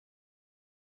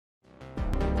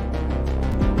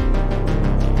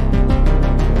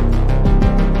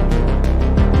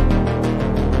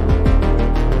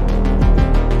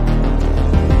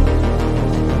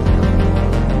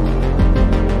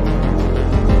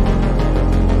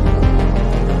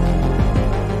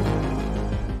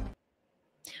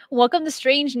Welcome to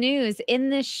Strange News. In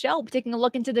this show, taking a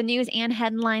look into the news and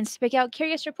headlines to pick out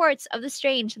curious reports of the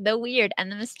strange, the weird, and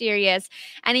the mysterious.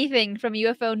 Anything from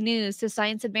UFO news to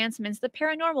science advancements, the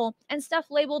paranormal, and stuff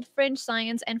labeled fringe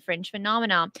science and fringe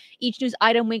phenomena. Each news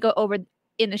item we go over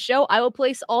in the show, I will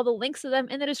place all the links to them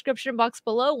in the description box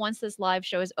below once this live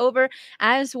show is over,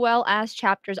 as well as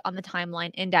chapters on the timeline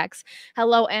index.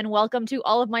 Hello and welcome to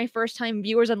all of my first-time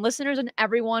viewers and listeners and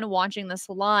everyone watching this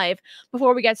live.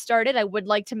 Before we get started, I would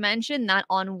like to mention that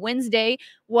on Wednesday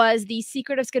was the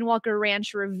Secret of Skinwalker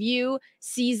Ranch review,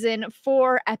 season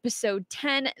 4, episode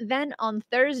 10. Then on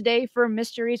Thursday, for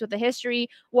Mysteries with a History,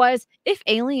 was If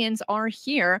Aliens Are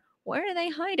Here, Where Are They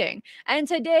Hiding? And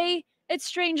today, it's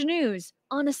Strange News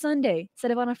on a Sunday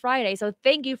instead of on a Friday. So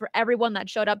thank you for everyone that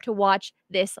showed up to watch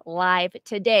this live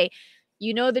today.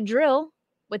 You know the drill.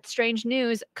 With Strange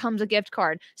News comes a gift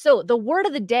card. So the word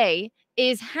of the day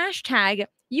is hashtag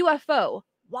UFO.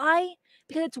 Why?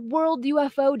 Because it's World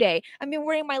UFO Day. I've been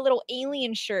wearing my little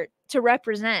alien shirt to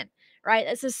represent, right?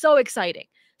 This is so exciting.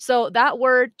 So that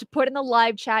word to put in the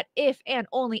live chat, if and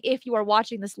only if you are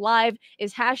watching this live,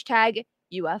 is hashtag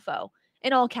UFO.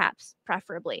 In all caps,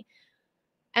 preferably.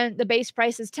 And the base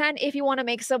price is 10. If you want to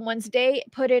make someone's day,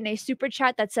 put in a super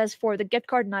chat that says for the gift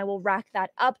card and I will rack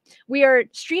that up. We are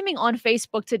streaming on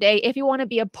Facebook today. If you want to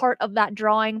be a part of that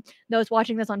drawing, those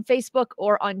watching this on Facebook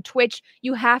or on Twitch,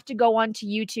 you have to go onto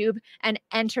YouTube and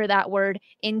enter that word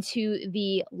into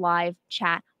the live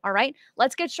chat. All right,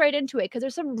 let's get straight into it because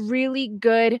there's some really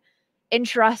good,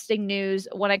 interesting news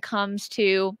when it comes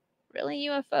to really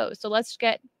UFOs. So let's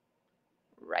get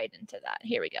right into that.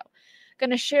 Here we go. Going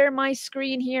to share my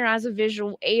screen here as a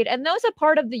visual aid. And those are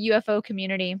part of the UFO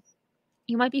community,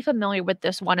 you might be familiar with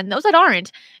this one. And those that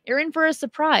aren't, you're in for a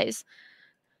surprise.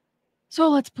 So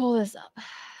let's pull this up.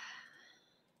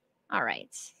 All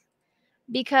right.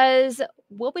 Because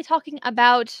we'll be talking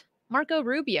about Marco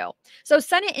Rubio. So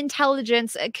Senate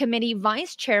Intelligence Committee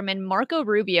Vice Chairman Marco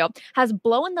Rubio has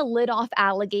blown the lid off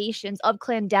allegations of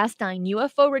clandestine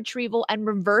UFO retrieval and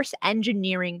reverse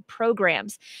engineering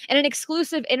programs. In an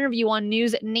exclusive interview on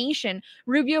News Nation,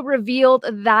 Rubio revealed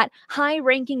that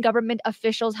high-ranking government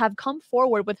officials have come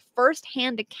forward with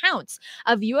first-hand accounts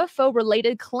of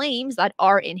UFO-related claims that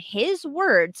are, in his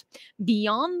words,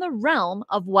 beyond the realm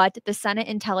of what the Senate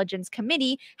Intelligence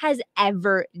Committee has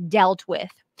ever dealt with.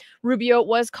 Rubio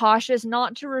was cautious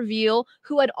not to reveal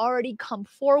who had already come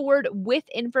forward with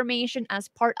information as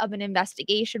part of an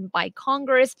investigation by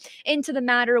Congress into the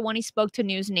matter when he spoke to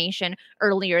News Nation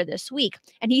earlier this week.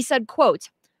 And he said, quote,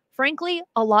 "Frankly,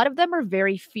 a lot of them are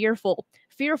very fearful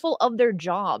of their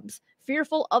jobs,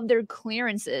 fearful of their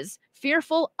clearances,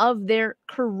 fearful of their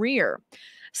career.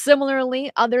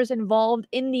 Similarly, others involved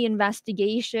in the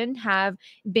investigation have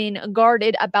been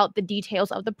guarded about the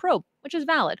details of the probe," which is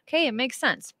valid. Okay, it makes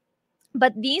sense.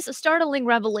 But these startling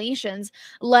revelations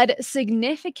led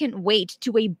significant weight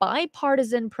to a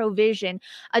bipartisan provision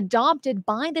adopted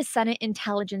by the Senate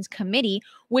Intelligence Committee,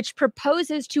 which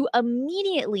proposes to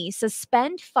immediately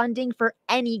suspend funding for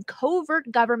any covert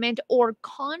government or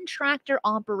contractor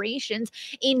operations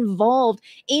involved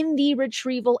in the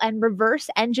retrieval and reverse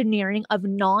engineering of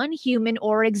non-human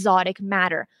or exotic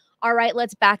matter. All right,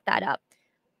 let's back that up.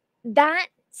 That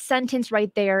sentence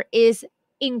right there is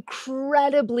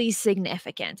incredibly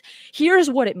significant. Here's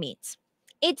what it means.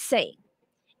 It's saying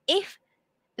if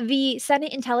the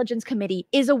Senate Intelligence Committee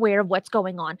is aware of what's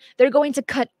going on, they're going to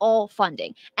cut all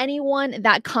funding. Anyone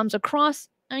that comes across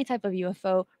any type of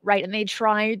UFO, right, and they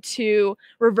try to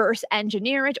reverse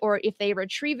engineer it, or if they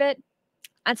retrieve it,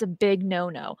 that's a big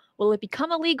no-no. Will it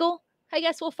become illegal? I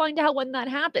guess we'll find out when that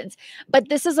happens. But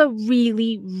this is a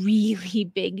really, really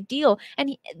big deal.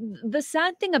 And the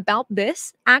sad thing about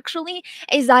this, actually,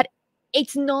 is that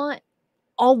it's not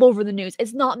all over the news.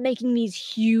 It's not making these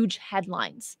huge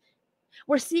headlines.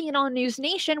 We're seeing it on News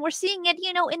Nation. We're seeing it,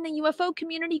 in the UFO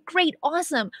community. Great,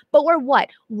 awesome. But we're what?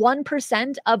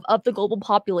 1% of the global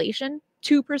population?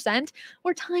 2%?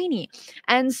 We're tiny.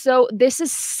 And so this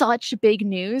is such big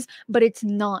news, but it's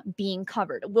not being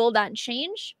covered. Will that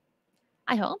change?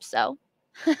 I hope so.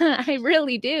 I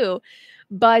really do.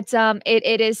 But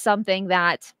it is something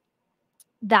that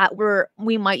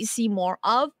we might see more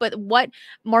of. But what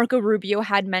Marco Rubio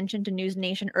had mentioned to News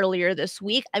Nation earlier this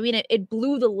week, I mean, it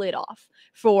blew the lid off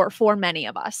for many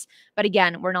of us. But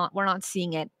again, we're not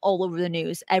seeing it all over the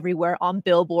news, everywhere, on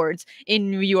billboards,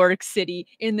 in New York City,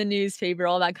 in the newspaper,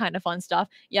 all that kind of fun stuff.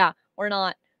 Yeah, we're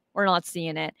not We're not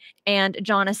seeing it. And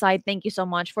John aside, thank you so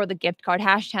much for the gift card.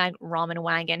 Hashtag ramen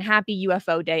wagon. Happy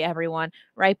UFO day, everyone.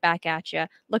 Right back at you.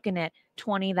 Looking at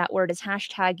 20. That word is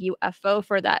hashtag UFO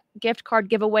for that gift card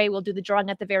giveaway. We'll do the drawing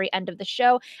at the very end of the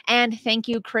show. And thank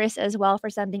you, Chris, as well, for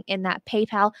sending in that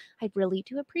PayPal. I really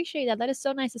do appreciate that. That is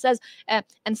so nice. It says, and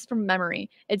it's from memory,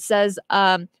 it says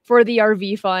for the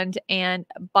RV fund and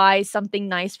buy something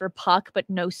nice for Puck, but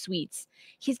no sweets.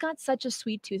 He's got such a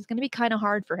sweet tooth. It's going to be kind of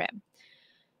hard for him.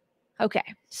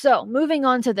 Okay, so moving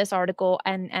on to this article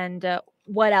and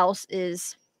what else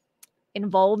is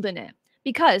involved in it.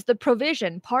 Because the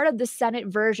provision, part of the Senate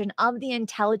version of the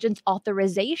Intelligence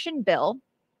Authorization Bill,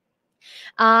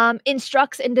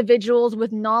 instructs individuals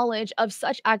with knowledge of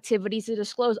such activities to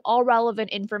disclose all relevant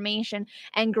information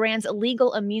and grants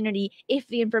legal immunity if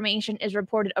the information is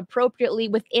reported appropriately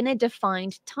within a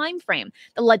defined time frame.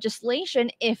 The legislation,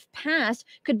 if passed,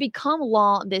 could become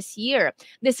law this year.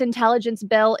 This intelligence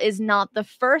bill is not the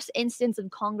first instance of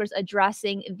Congress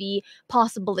addressing the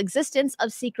possible existence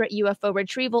of secret UFO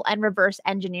retrieval and reverse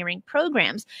engineering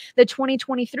programs. The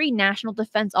 2023 National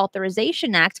Defense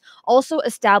Authorization Act also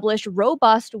established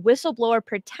robust whistleblower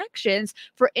protections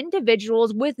for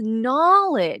individuals with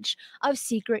knowledge of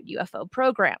secret UFO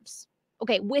programs.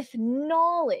 Okay, with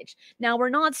knowledge. Now, we're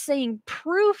not saying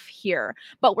proof here,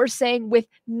 but we're saying with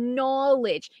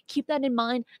knowledge. Keep that in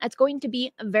mind. That's going to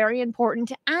be very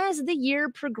important as the year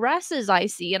progresses, I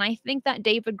see. And I think that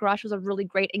David Grush was a really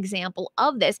great example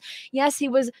of this. Yes, he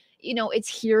was, it's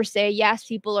hearsay. Yes,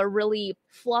 people are really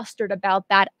flustered about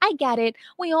that. I get it.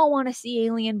 We all want to see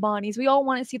alien bodies. We all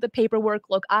want to see the paperwork.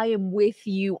 Look, I am with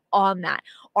you on that.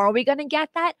 Are we going to get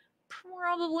that?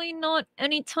 Probably not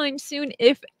anytime soon,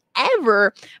 if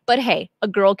ever. But hey, a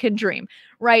girl can dream,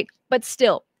 right? But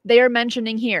still, they are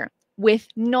mentioning here with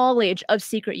knowledge of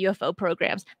secret UFO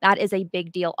programs. That is a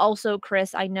big deal. Also,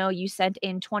 Chris, I know you sent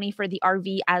in 20 for the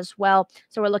RV as well.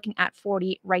 So we're looking at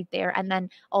 40 right there. And then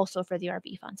also for the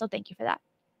RV fund. So thank you for that.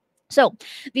 So,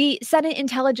 the Senate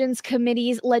Intelligence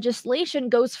Committee's legislation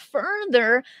goes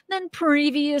further than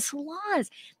previous laws.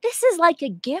 This is like a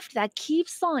gift that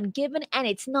keeps on giving, and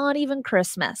it's not even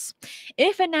Christmas.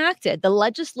 If enacted, the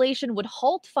legislation would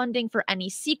halt funding for any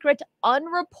secret,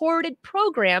 unreported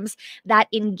programs that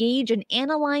engage in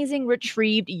analyzing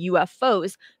retrieved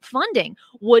UFOs. Funding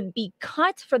would be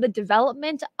cut for the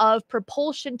development of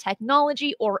propulsion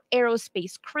technology or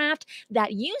aerospace craft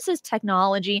that uses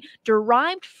technology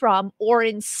derived from or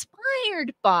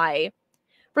inspired by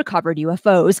recovered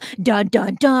UFOs. Dun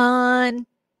dun dun.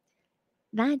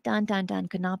 That dun dun dun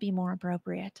could not be more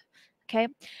appropriate. Okay.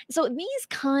 So these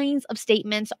kinds of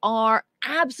statements are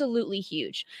absolutely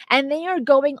huge, and they are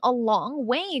going a long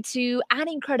way to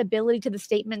adding credibility to the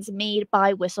statements made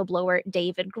by whistleblower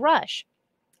David Grush.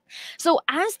 So,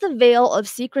 as the veil of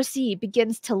secrecy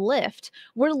begins to lift,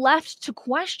 we're left to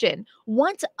question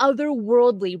what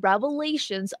otherworldly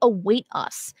revelations await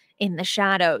us in the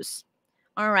shadows.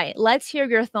 All right, let's hear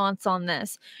your thoughts on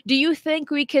this. Do you think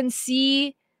we can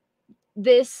see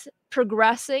this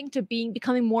progressing to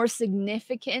becoming more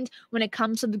significant when it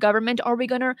comes to the government?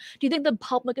 Do you think the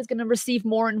public is going to receive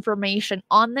more information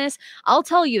on this? I'll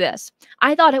tell you this.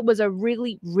 I thought it was a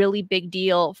really, really big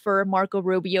deal for Marco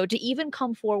Rubio to even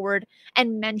come forward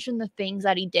and mention the things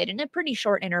that he did in a pretty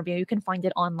short interview. You can find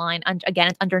it online. And again,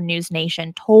 it's under News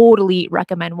Nation. Totally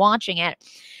recommend watching it.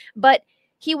 But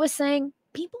he was saying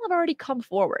people have already come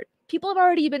forward. People have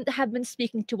already been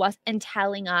speaking to us and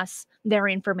telling us their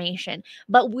information,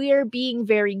 but we're being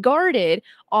very guarded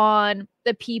on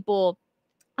the people.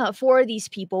 For these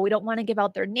people, we don't want to give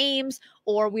out their names,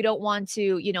 or we don't want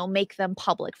to, make them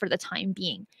public for the time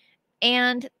being.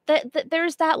 And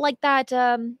there's that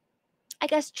I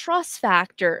guess, trust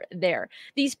factor there.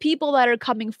 These people that are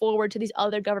coming forward to these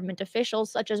other government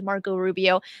officials, such as Marco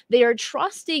Rubio, they are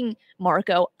trusting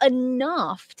Marco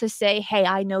enough to say, hey,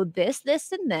 I know this,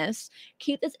 this, and this.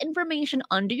 Keep this information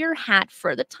under your hat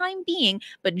for the time being,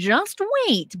 but just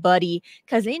wait, buddy,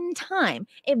 because in time,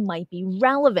 it might be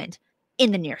relevant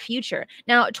in the near future.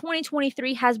 Now,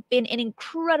 2023 has been an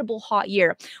incredible hot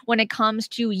year when it comes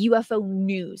to UFO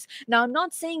news. Now, I'm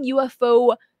not saying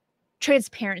UFO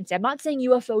transparency. I'm not saying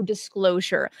UFO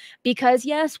disclosure, because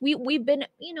yes, we've been,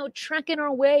 trekking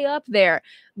our way up there,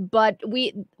 but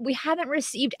we haven't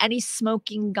received any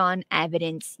smoking gun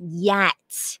evidence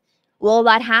yet. Will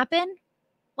that happen?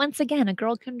 Once again, a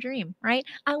girl can dream, right?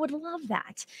 I would love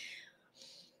that.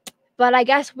 But I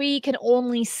guess we can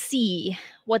only see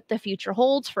what the future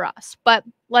holds for us. But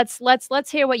let's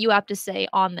hear what you have to say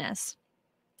on this.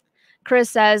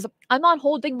 Chris says, I'm not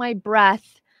holding my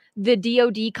breath the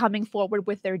DoD coming forward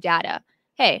with their data.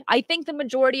 Hey, I think the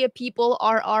majority of people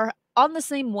are on the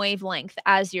same wavelength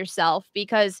as yourself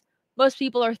because most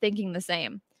people are thinking the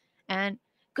same. And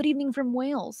good evening from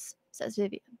Wales, says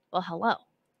Vivian. Well, hello.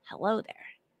 Hello there.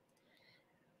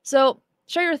 So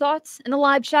share your thoughts in the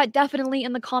live chat, definitely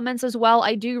in the comments as well.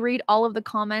 I do read all of the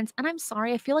comments, and I'm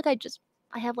sorry, I feel like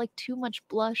I have like too much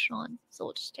blush on, so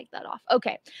we'll just take that off.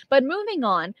 Okay, but moving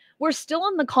on, we're still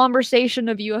in the conversation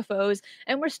of UFOs,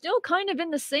 and we're still kind of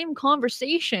in the same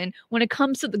conversation when it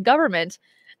comes to the government.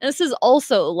 And this is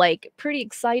also like pretty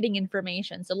exciting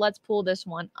information. So let's pull this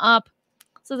one up.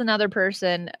 This is another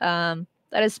person that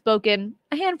has spoken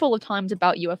a handful of times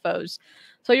about UFOs.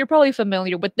 So you're probably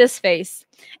familiar with this face.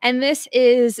 And this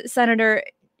is Senator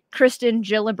Kristen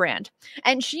Gillibrand.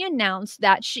 And she announced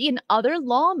that she and other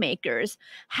lawmakers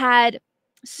had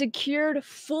secured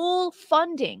full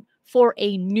funding for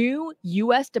a new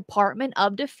U.S. Department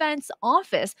of Defense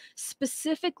office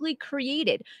specifically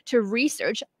created to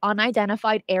research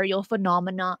unidentified aerial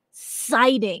phenomena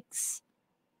sightings.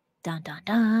 Dun, dun,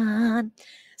 dun.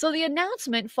 So the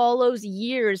announcement follows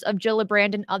years of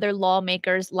Gillibrand and other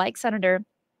lawmakers like Senator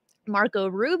Marco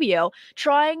Rubio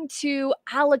trying to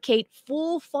allocate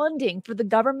full funding for the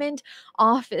government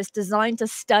office designed to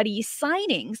study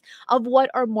sightings of what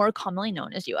are more commonly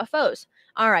known as UFOs.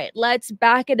 All right, let's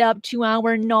back it up to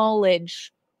our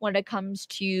knowledge when it comes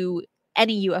to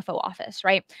any UFO office,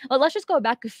 right? Well, let's just go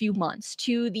back a few months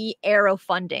to the Aero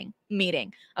funding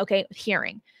meeting, okay,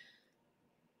 hearing.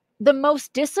 The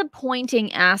most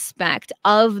disappointing aspect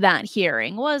of that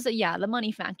hearing was, the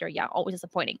money factor. Yeah, always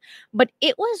disappointing. But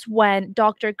it was when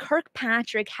Dr.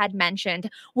 Kirkpatrick had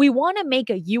mentioned, we want to make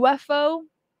a UFO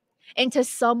into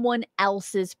someone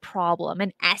else's problem,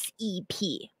 an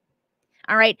SEP.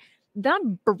 All right.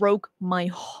 That broke my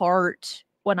heart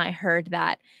when I heard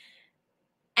that.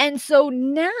 And so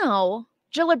now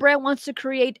Gillibrand wants to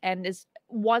create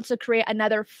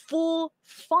another full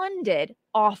funded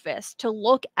office to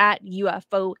look at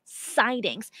UFO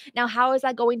sightings. Now, how is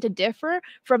that going to differ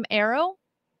from Arrow?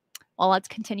 Well, let's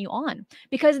continue on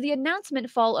because the announcement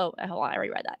followed. Oh, hold on, I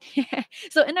already read that.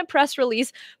 So, in a press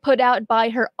release put out by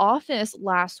her office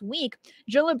last week,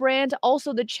 Gillibrand,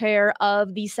 also the chair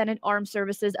of the Senate Armed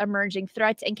Services Emerging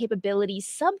Threats and Capabilities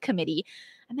Subcommittee,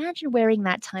 imagine wearing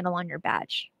that title on your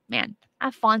badge. Man,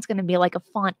 that font's going to be like a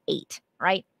font 8,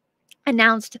 right?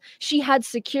 Announced she had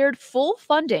secured full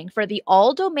funding for the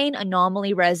All-Domain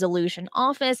Anomaly Resolution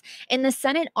Office in the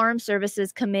Senate Armed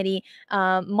Services Committee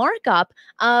markup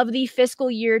of the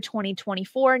fiscal year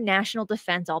 2024 National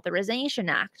Defense Authorization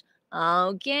Act.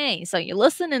 Okay, so you're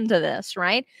listening to this,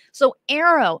 right? So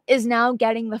Arrow is now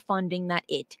getting the funding that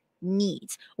it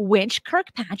needs, which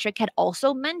Kirkpatrick had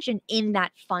also mentioned in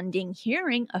that funding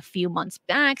hearing a few months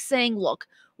back, saying, look,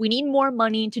 we need more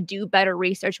money to do better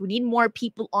research. We need more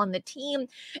people on the team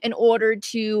in order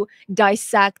to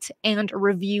dissect and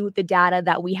review the data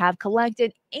that we have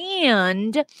collected.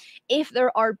 And if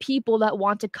there are people that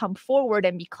want to come forward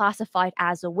and be classified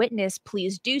as a witness,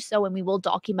 please do so, and we will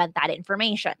document that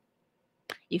information.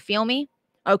 You feel me?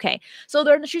 Okay, so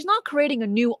she's not creating a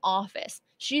new office.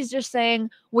 She's just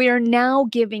saying we are now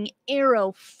giving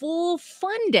Arrow full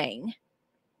funding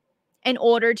in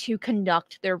order to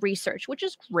conduct their research, which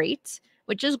is great,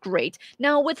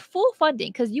 Now, with full funding,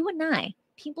 because you and I,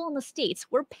 people in the States,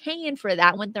 we're paying for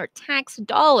that with their tax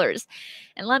dollars.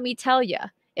 And let me tell you,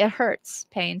 it hurts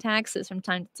paying taxes from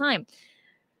time to time.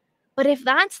 But if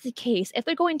that's the case, if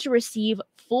they're going to receive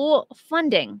full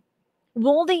funding,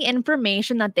 will the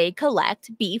information that they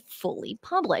collect be fully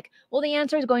public? Well, the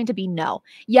answer is going to be no.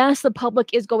 Yes, the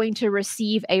public is going to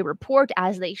receive a report,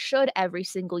 as they should every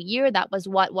single year. That was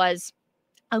what was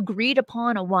agreed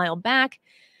upon a while back.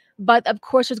 But of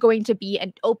course, there's going to be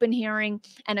an open hearing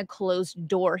and a closed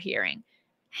door hearing.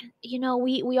 And,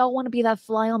 we all want to be that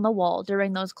fly on the wall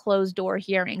during those closed door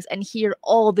hearings and hear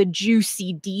all the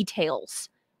juicy details.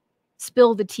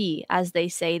 Spill the tea, as they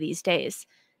say these days.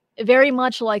 Very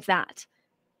much like that.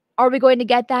 Are we going to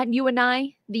get that, you and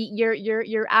I,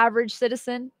 your average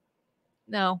citizen?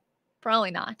 No,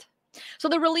 probably not. So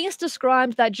the release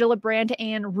described that Gillibrand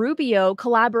and Rubio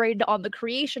collaborated on the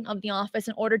creation of the office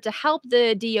in order to help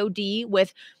the DoD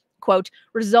with, quote,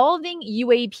 resolving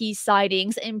UAP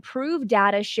sightings, improve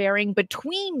data sharing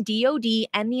between DoD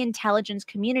and the intelligence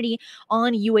community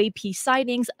on UAP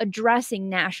sightings, addressing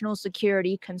national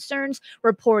security concerns,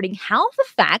 reporting health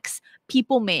effects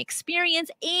people may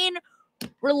experience in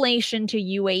relation to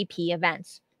UAP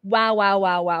events. Wow, wow,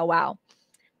 wow, wow, wow.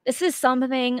 This is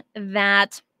something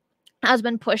that has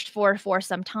been pushed for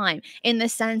some time, in the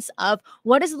sense of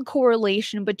what is the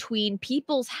correlation between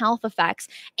people's health effects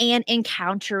and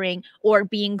encountering or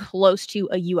being close to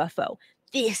a UFO.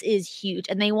 this is huge.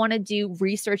 And they want to do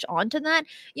research onto that.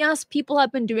 Yes, people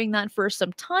have been doing that for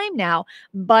some time now,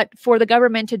 but for the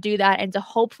government to do that and to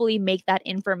hopefully make that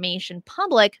information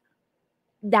public,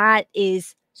 that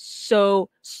is so,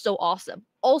 so awesome.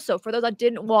 Also, for those that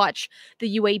didn't watch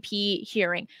the UAP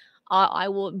hearing, I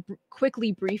will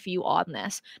quickly brief you on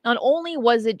this. Not only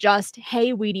was it just,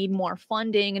 hey, we need more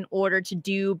funding in order to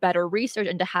do better research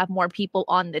and to have more people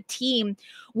on the team,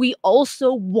 we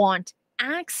also want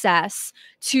access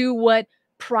to what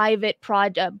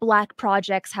Black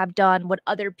projects have done, what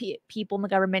other people in the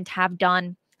government have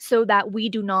done, so that we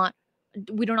do not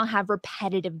have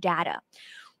repetitive data.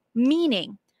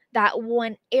 Meaning that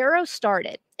when Arrow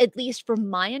started, at least from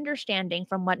my understanding,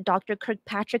 from what Dr.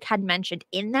 Kirkpatrick had mentioned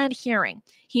in that hearing,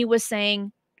 he was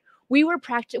saying we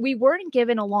weren't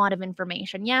given a lot of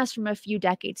information. Yes, from a few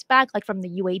decades back, like from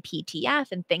the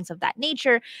UAPTF and things of that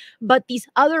nature, but these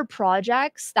other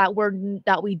projects that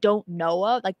we don't know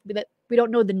of, like that we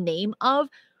don't know the name of,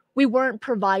 we weren't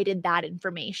provided that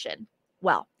information.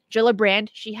 Well,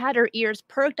 Gillibrand, she had her ears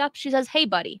perked up. She says, "Hey,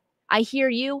 buddy, I hear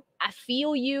you. I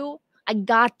feel you. I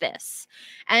got this."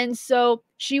 And so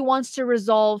she wants to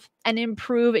resolve and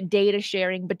improve data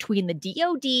sharing between the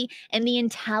DoD and the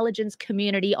intelligence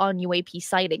community on UAP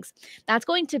sightings. That's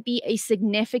going to be a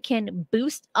significant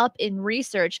boost up in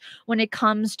research when it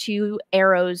comes to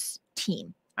Arrow's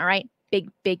team. All right. Big,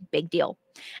 big, big deal.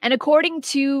 And according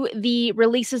to the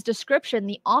release's description,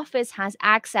 the office has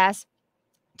access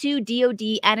to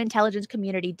DoD and intelligence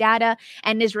community data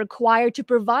and is required to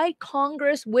provide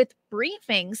Congress with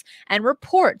briefings and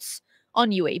reports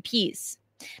on UAPs.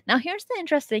 Now, here's the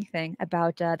interesting thing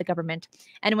about the government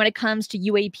and when it comes to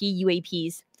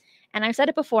UAPs, and I've said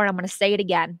it before and I'm going to say it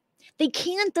again. They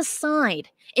can't decide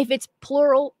if it's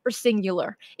plural or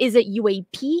singular. Is it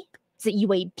UAP? Is it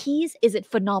UAPs? Is it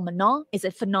phenomena? Is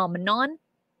it phenomenon?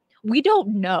 We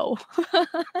don't know.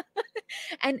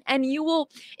 and you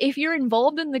will, if you're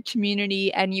involved in the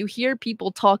community and you hear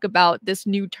people talk about this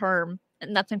new term,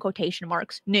 and that's in quotation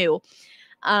marks, new,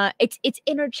 it's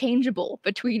interchangeable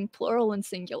between plural and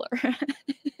singular.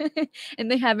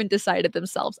 And they haven't decided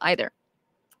themselves either.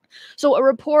 So a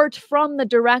report from the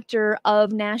Director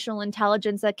of National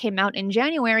Intelligence that came out in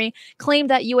January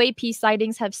claimed that UAP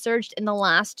sightings have surged in the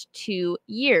last 2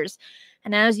 years.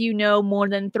 And as you know, more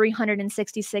than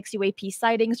 366 UAP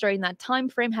sightings during that time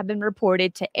frame have been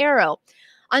reported to Arrow.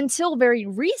 Until very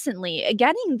recently,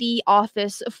 getting the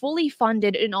office fully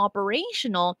funded and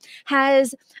operational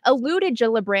has eluded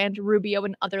Gillibrand, Rubio,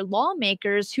 and other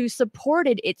lawmakers who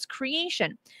supported its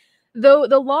creation. Though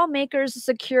the lawmakers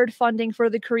secured funding for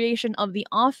the creation of the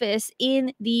office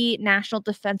in the National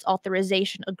Defense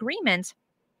Authorization Agreement,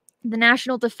 the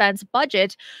national defense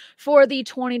budget for the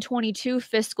 2022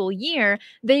 fiscal year,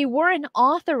 they weren't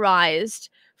authorized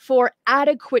for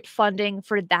adequate funding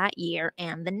for that year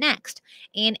and the next.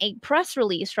 In a press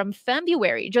release from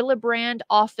February, Gillibrand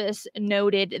office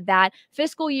noted that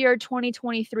fiscal year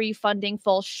 2023 funding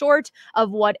falls short of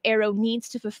what Arrow needs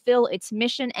to fulfill its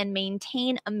mission and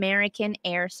maintain American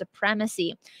air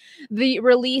supremacy. The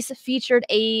release featured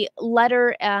a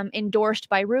letter endorsed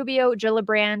by Rubio,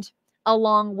 Gillibrand,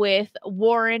 along with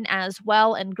Warren as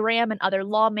well, and Graham and other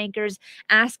lawmakers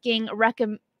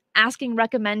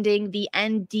recommending the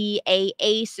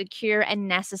NDAA secure and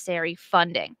necessary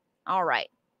funding. All right.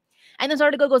 And this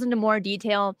article goes into more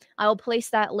detail. I will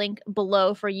place that link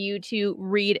below for you to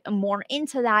read more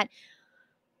into that.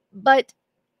 But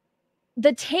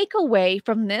the takeaway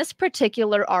from this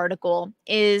particular article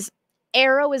is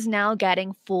Arrow is now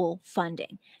getting full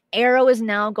funding. Arrow is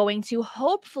now going to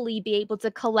hopefully be able to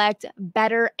collect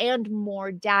better and more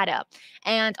data.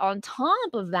 And on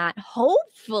top of that,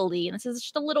 hopefully, and this is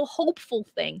just a little hopeful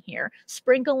thing here,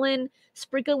 sprinkling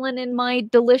in my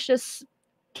delicious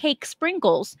cake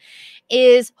sprinkles,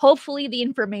 is hopefully the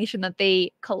information that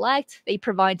they collect, they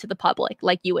provide to the public,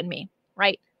 like you and me,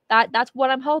 right? That's what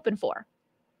I'm hoping for.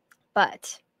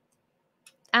 But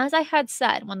as I had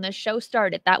said when the show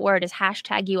started, that word is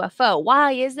hashtag UFO.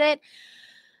 Why is it?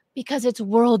 Because it's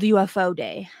World UFO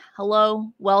Day. Hello,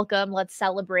 welcome, let's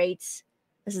celebrate.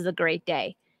 This is a great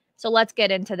day. So let's get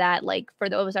into that. Like, for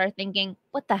those that are thinking,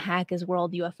 what the heck is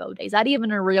World UFO Day? Is that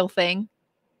even a real thing?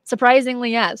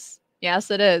 Surprisingly, yes.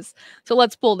 Yes, it is. So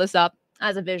let's pull this up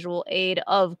as a visual aid,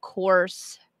 of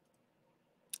course.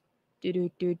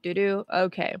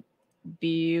 Okay,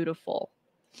 beautiful.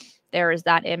 There is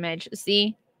that image.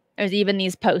 See? There's even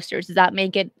these posters. Does that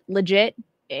make it legit?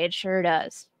 It sure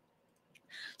does.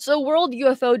 So World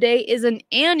UFO Day is an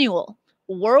annual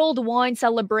worldwide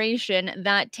celebration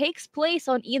that takes place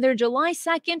on either July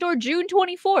 2nd or June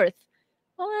 24th.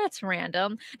 Well, that's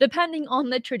random, depending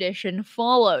on the tradition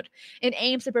followed. It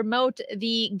aims to promote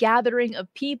the gathering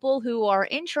of people who are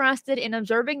interested in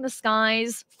observing the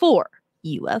skies for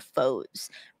UFOs.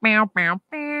 Meow, meow,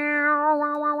 meow,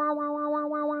 wow, wow, wow, wow, wow,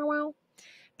 wow, wow, wow.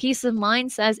 Peace of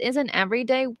Mind says, isn't every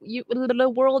day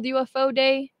World UFO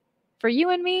Day? For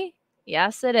you and me?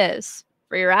 Yes, it is.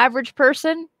 For your average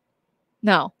person?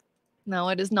 No. No,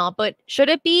 it is not. But should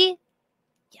it be?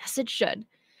 Yes, it should.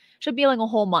 Should be like a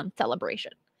whole month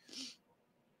celebration.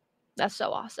 That's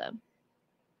so awesome.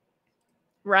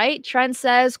 Right? Trent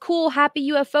says, cool,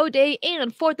 happy UFO Day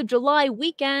and 4th of July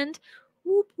weekend.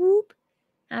 Whoop, whoop.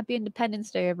 Happy Independence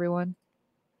Day, everyone.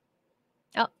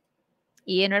 Oh,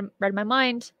 Ian read my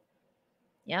mind.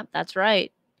 Yep, that's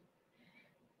right.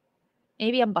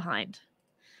 Maybe I'm behind.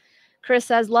 Chris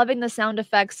says, loving the sound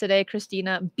effects today,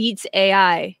 Cristina. Beats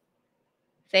AI.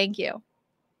 Thank you.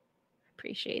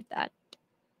 Appreciate that.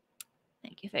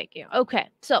 Thank you, thank you. Okay,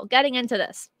 so getting into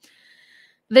this.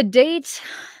 The date,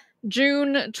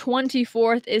 June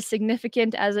 24th, is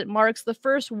significant as it marks the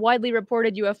first widely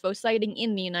reported UFO sighting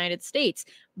in the United States.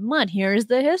 But here's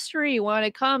the history when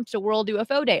it comes to World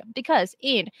UFO Day. Because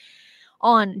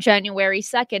on January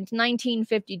 2nd,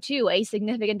 1952, a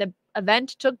significant event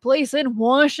took place in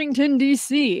Washington,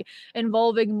 D.C.,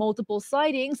 involving multiple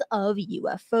sightings of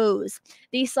UFOs.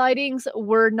 These sightings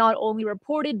were not only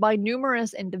reported by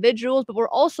numerous individuals, but were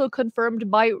also confirmed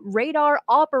by radar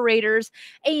operators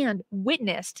and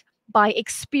witnessed by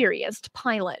experienced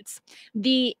pilots.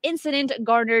 The incident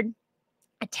garnered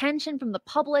attention from the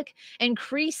public,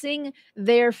 increasing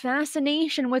their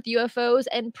fascination with UFOs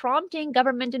and prompting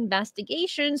government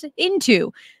investigations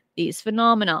into these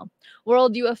phenomena.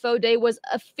 World UFO Day was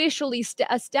officially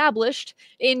established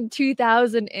in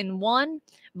 2001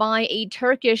 by a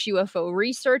Turkish UFO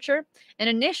researcher, and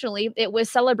initially it was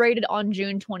celebrated on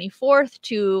June 24th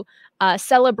to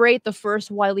celebrate the first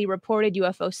widely reported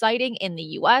UFO sighting in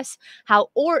the US.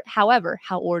 However,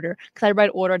 because I read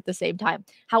order at the same time.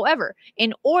 However,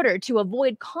 in order to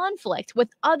avoid conflict with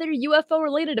other UFO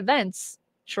related events,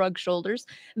 shrug shoulders,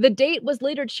 the date was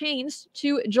later changed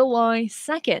to July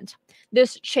 2nd.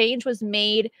 This change was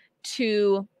made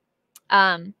for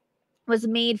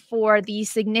the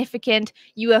significant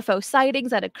UFO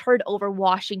sightings that occurred over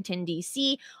Washington,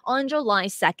 D.C. on July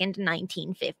 2nd,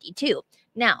 1952.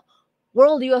 Now,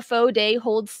 World UFO Day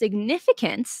holds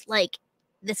significance, like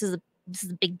this is a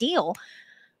big deal,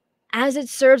 as it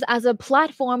serves as a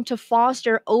platform to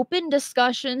foster open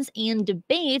discussions and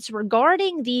debates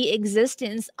regarding the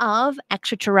existence of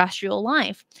extraterrestrial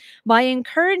life by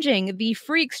encouraging the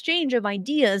free exchange of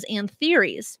ideas and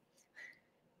theories.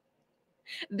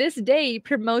 This day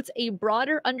promotes a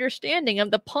broader understanding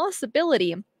of the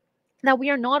possibility that we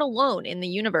are not alone in the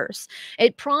universe.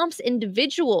 It prompts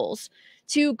individuals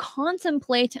to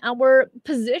contemplate our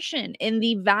position in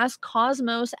the vast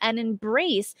cosmos and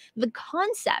embrace the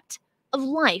concept of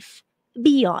life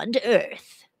beyond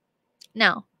Earth.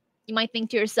 Now, you might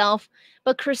think to yourself,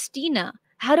 but Cristina,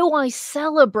 how do I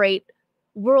celebrate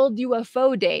World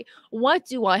UFO Day? What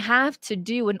do I have to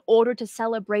do in order to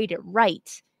celebrate it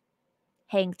right?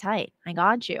 Hang tight, I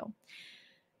got you.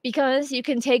 Because you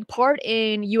can take part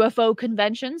in UFO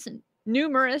conventions.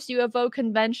 Numerous UFO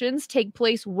conventions take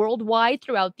place worldwide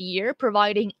throughout the year,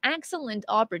 providing excellent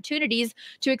opportunities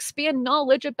to expand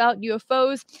knowledge about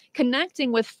UFOs,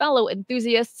 connecting with fellow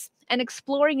enthusiasts, and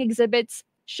exploring exhibits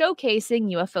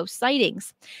showcasing UFO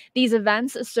sightings. These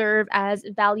events serve as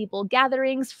valuable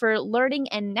gatherings for learning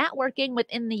and networking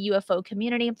within the UFO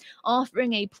community,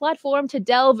 offering a platform to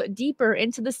delve deeper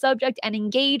into the subject and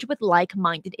engage with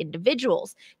like-minded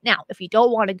individuals. Now, if you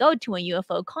don't want to go to a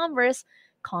UFO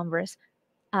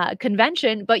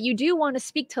convention, but you do want to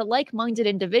speak to like-minded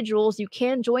individuals, you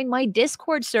can join my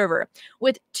Discord server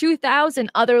with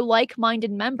 2,000 other like-minded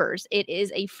members. It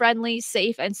is a friendly,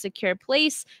 safe, and secure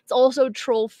place. It's also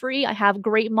troll-free. I have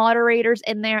great moderators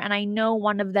in there, and I know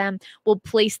one of them will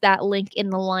place that link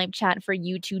in the live chat for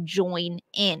you to join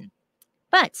in.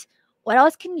 But what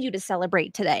else can you do to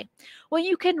celebrate today? Well,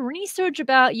 you can research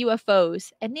about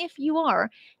UFOs, and if you are,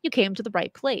 you came to the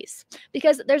right place,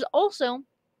 because there's also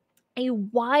a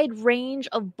wide range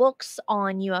of books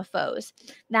on UFOs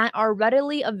that are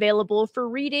readily available for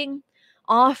reading,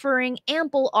 offering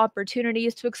ample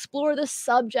opportunities to explore the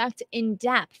subject in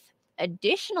depth.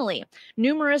 Additionally,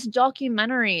 numerous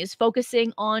documentaries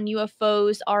focusing on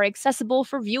UFOs are accessible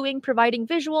for viewing, providing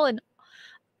visual and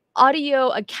audio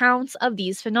accounts of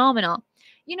these phenomena.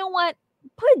 You know what?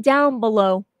 Put down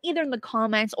below, either in the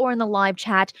comments or in the live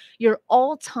chat, your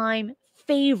all-time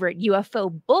favorite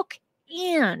UFO book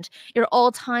and your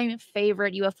all-time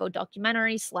favorite UFO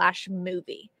documentary /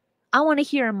 movie. I want to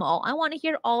hear them all. I want to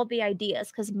hear all the ideas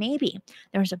because maybe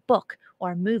there's a book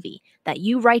or a movie that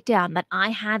you write down that I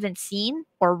haven't seen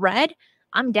or read.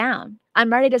 I'm down.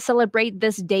 I'm ready to celebrate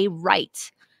this day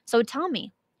right. So tell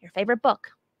me your favorite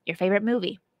book, your favorite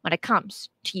movie when it comes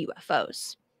to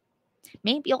UFOs.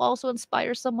 Maybe you'll also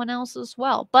inspire someone else as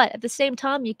well. But at the same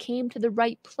time, you came to the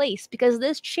right place because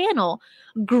this channel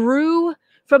grew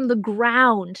from the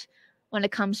ground when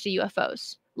it comes to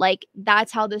UFOs. Like,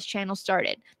 that's how this channel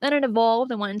started. Then it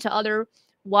evolved and went into other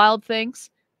wild things,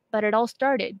 but it all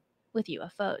started with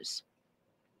UFOs.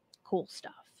 Cool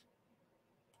stuff.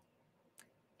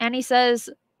 And he says,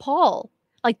 Paul,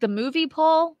 like the movie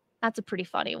Paul, that's a pretty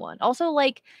funny one. Also,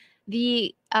 like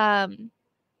the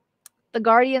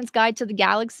Guardian's Guide to the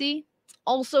Galaxy,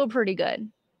 also pretty good.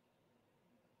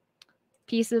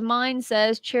 Peace of Mind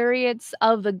says Chariots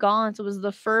of the Gods was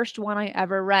the first one I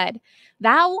ever read.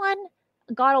 That one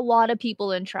got a lot of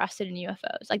people interested in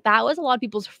UFOs. Like, that was a lot of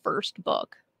people's first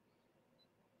book.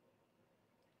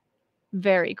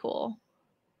 Very cool.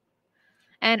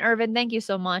 And Irvin, thank you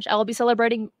so much. I will be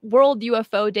celebrating World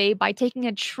UFO Day by taking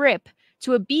a trip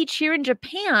to a beach here in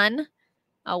Japan.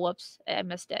 Oh, whoops. I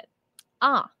missed it.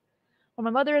 Where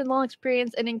my mother-in-law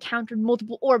experienced and encountered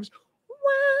multiple orbs.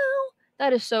 Wow.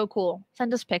 That is so cool.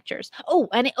 Send us pictures. Oh,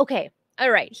 and okay. All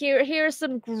right. Here's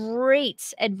some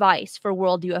great advice for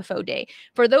World UFO Day.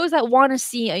 For those that want to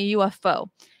see a UFO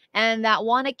and that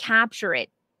want to capture it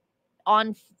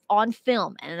on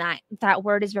film, and that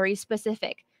word is very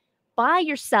specific. Buy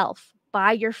yourself,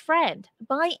 buy your friend,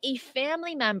 buy a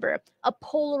family member a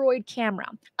Polaroid camera,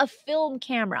 a film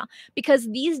camera, because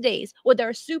these days with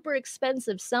our super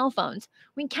expensive cell phones,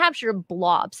 we can capture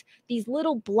blobs, these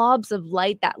little blobs of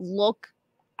light that look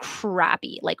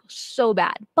crappy, like so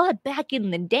bad. But back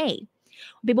in the day,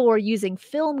 people were using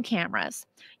film cameras.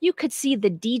 You could see the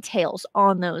details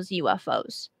on those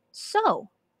UFOs. So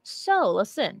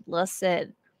listen.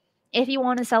 If you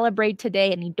want to celebrate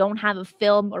today and you don't have a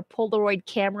film or Polaroid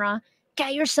camera,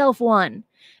 get yourself one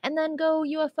and then go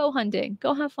UFO hunting.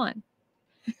 Go have fun.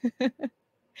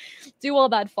 Do all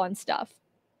that fun stuff.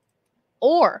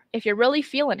 Or if you're really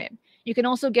feeling it, you can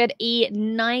also get a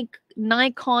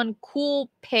Nikon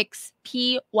Coolpix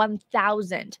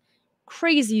P1000.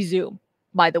 Crazy zoom,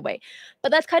 by the way.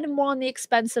 But that's kind of more on the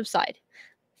expensive side.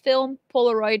 Film,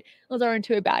 Polaroid, those aren't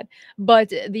too bad.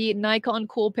 But the Nikon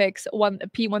Coolpix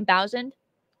P1000,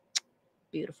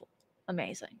 beautiful,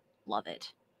 amazing, love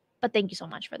it. But thank you so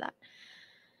much for that.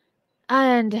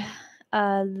 And did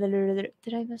I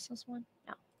miss this one?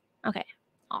 No. Okay,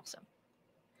 awesome.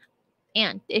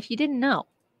 And if you didn't know,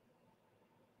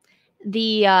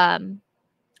 the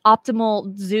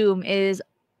optimal zoom is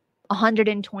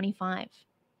 125,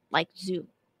 like zoom.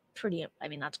 I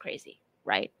mean, that's crazy,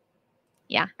 right?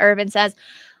 Yeah, Irvin says,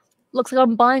 looks like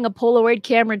I'm buying a Polaroid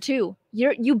camera too.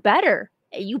 You better.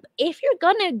 If you're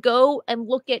gonna go and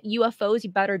look at UFOs, you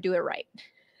better do it right.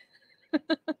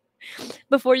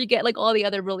 Before you get like all the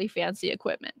other really fancy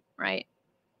equipment, right?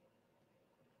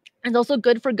 And also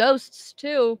good for ghosts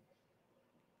too.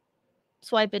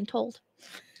 So I've been told.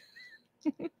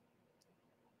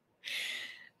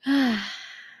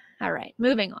 All right,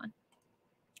 moving on,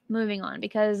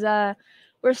 because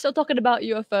we're still talking about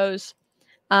UFOs.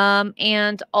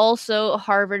 And also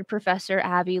Harvard professor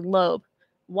Avi Loeb.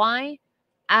 Why?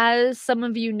 As some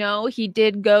of you know, he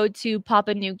did go to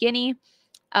Papua New Guinea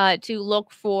to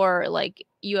look for like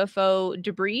UFO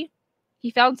debris.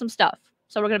 He found some stuff,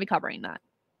 so we're going to be covering that.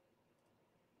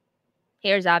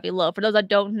 Here's Avi Loeb. For those that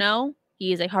don't know,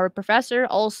 he is a Harvard professor,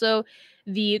 also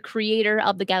the creator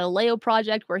of the Galileo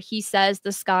Project, where he says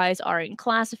the skies are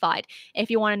unclassified.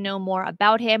 If you want to know more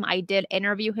about him, I did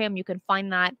interview him. You can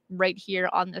find that right here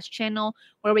on this channel,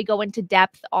 where we go into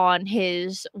depth on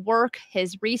his work,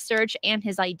 his research, and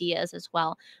his ideas as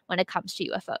well when it comes to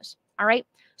UFOs. All right.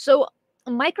 So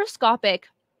microscopic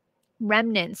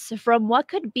remnants from what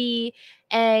could be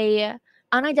a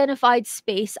unidentified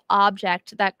space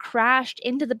object that crashed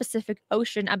into the Pacific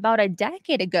Ocean about a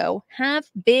decade ago have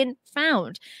been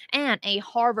found, and a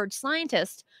Harvard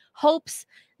scientist hopes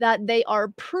that they are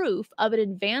proof of an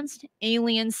advanced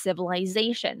alien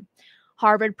civilization.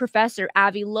 Harvard professor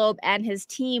Avi Loeb and his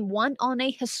team went on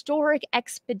a historic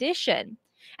expedition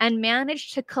and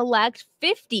managed to collect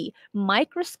 50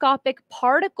 microscopic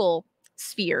particle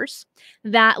spheres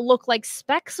that look like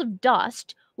specks of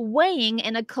dust weighing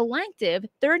in a collective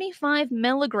 35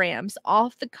 milligrams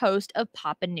off the coast of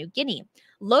Papua New Guinea.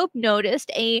 Loeb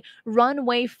noticed a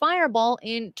runaway fireball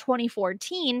in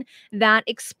 2014 that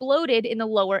exploded in the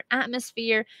lower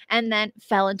atmosphere and then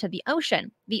fell into the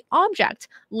ocean. The object,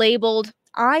 labeled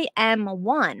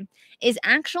IM1 is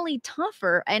actually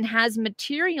tougher and has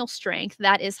material strength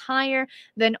that is higher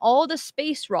than all the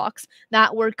space rocks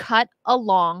that were cut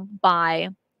alone by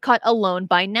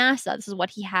NASA. This is what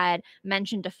he had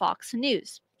mentioned to Fox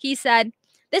News. He said,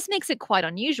 "This makes it quite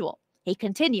unusual." He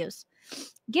continues,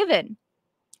 "Given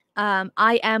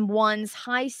IM1's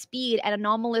high speed and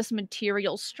anomalous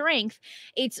material strength,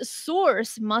 its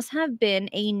source must have been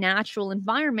a natural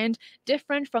environment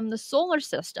different from the solar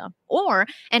system or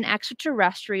an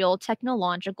extraterrestrial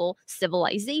technological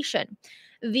civilization.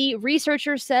 The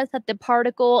researcher says that the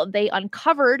particle they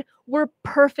uncovered were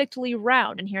perfectly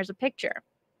round." And here's a picture.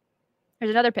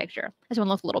 Here's another picture. This one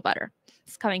looks a little better.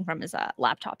 It's coming from his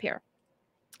laptop here.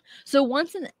 So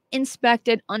once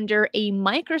inspected under a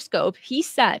microscope, he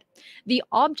said the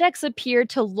objects appeared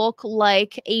to look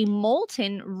like a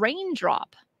molten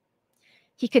raindrop.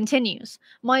 He continues,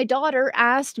 "My daughter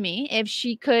asked me if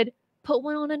she could put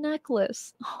one on a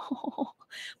necklace,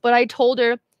 but I told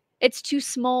her it's too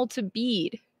small to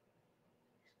bead."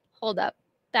 Hold up,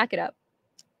 back it up.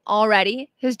 Already,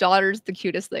 his daughter's the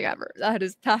cutest thing ever. That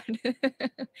is that.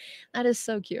 That is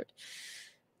so cute.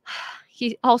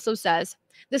 He also says,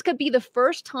 "This could be the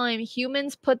first time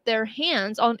humans put their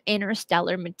hands on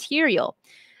interstellar material.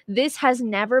 This has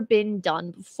never been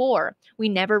done before. We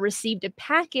never received a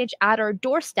package at our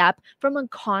doorstep from a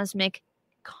cosmic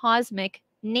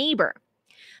neighbor."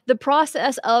 The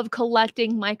process of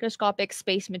collecting microscopic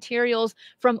space materials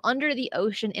from under the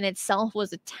ocean in itself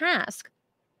was a task,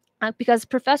 because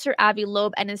Professor Avi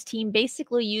Loeb and his team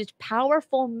basically used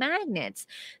powerful magnets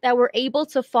that were able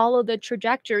to follow the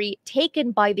trajectory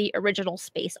taken by the original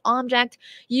space object,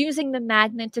 using the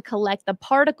magnet to collect the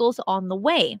particles on the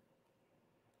way.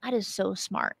 That is so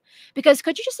smart. Because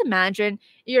could you just imagine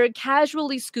you're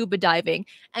casually scuba diving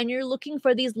and you're looking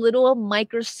for these little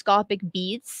microscopic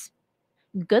beads?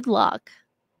 Good luck.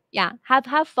 Yeah,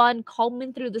 have fun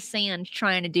combing through the sand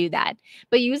trying to do that.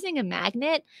 But using a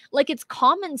magnet, like, it's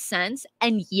common sense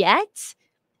and yet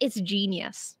it's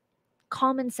genius.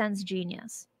 Common sense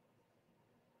genius.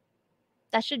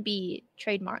 That should be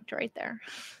trademarked right there.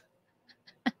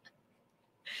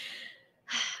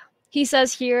 He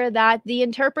says here that the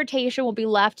interpretation will be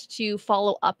left to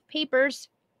follow up papers.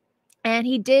 And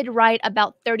he did write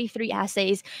about 33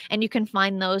 essays, and you can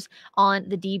find those on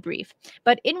the debrief.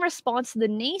 But in response to the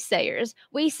naysayers,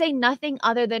 we say nothing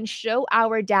other than show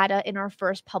our data in our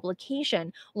first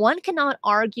publication. One cannot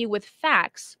argue with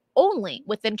facts, only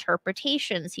with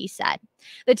interpretations, he said.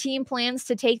 The team plans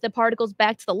to take the particles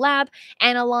back to the lab,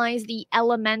 analyze the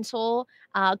elemental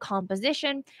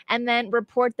composition, and then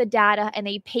report the data in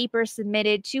a paper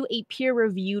submitted to a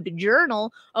peer-reviewed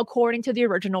journal according to the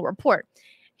original report.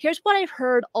 Here's what I've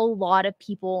heard a lot of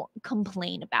people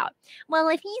complain about. Well,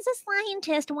 if he's a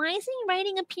scientist, why is he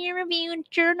writing a peer-reviewed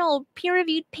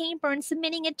paper and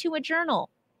submitting it to a journal?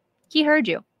 He heard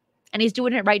you. And he's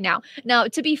doing it right now. Now,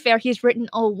 to be fair, he's written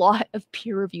a lot of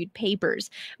peer-reviewed papers,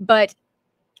 but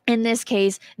in this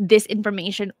case, this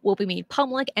information will be made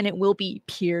public and it will be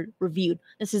peer-reviewed.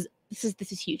 This is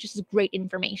huge. This is great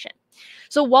information.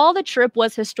 So while the trip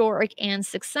was historic and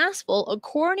successful,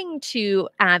 according to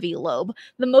Avi Loeb,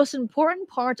 the most important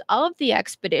part of the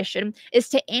expedition is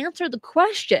to answer the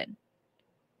question,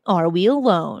 are we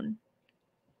alone?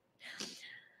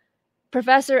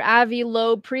 Professor Avi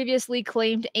Loeb previously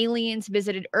claimed aliens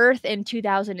visited Earth in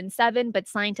 2007, but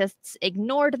scientists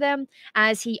ignored them,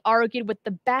 as he argued with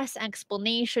the best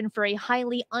explanation for a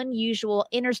highly unusual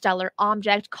interstellar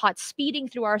object caught speeding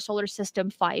through our solar system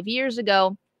 5 years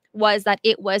ago was that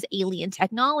it was alien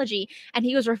technology, and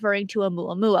he was referring to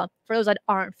Oumuamua. For those that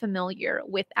aren't familiar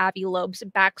with Avi Loeb's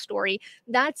backstory,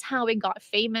 that's how he got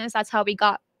famous. That's how he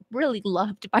got really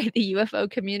loved by the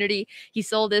UFO community. He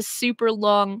sold this super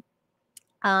long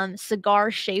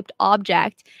cigar-shaped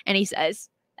object, and he says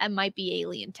that might be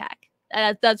alien tech.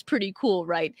 That's pretty cool,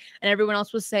 right? And everyone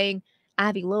else was saying,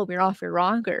 Avi Loeb, you're off your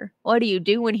rocker. What are you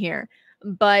doing here?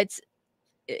 But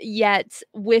yet,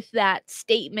 with that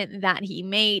statement that he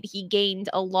made, he gained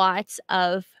a lot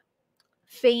of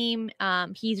fame.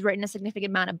 He's written a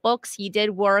significant amount of books. He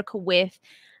did work with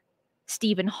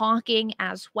Stephen Hawking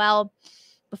as well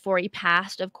before he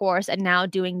passed, of course, and now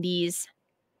doing these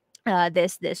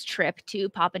this trip to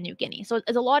Papua New Guinea. So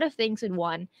it's a lot of things in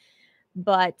one,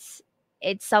 but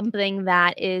it's something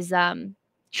that is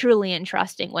truly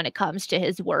interesting when it comes to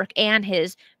his work and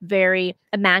his very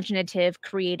imaginative,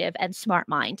 creative, and smart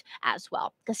mind as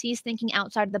well, because he's thinking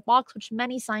outside the box, which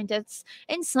many scientists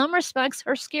in some respects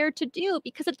are scared to do,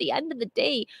 because at the end of the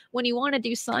day, when you want to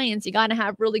do science, you got to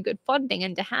have really good funding,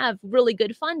 and to have really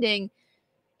good funding,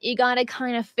 you got to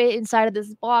kind of fit inside of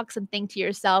this box and think to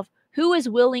yourself, Who is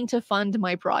willing to fund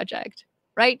my project?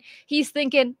 Right? He's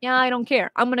thinking, yeah, I don't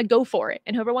care. I'm going to go for it.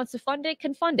 And whoever wants to fund it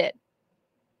can fund it.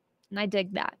 And I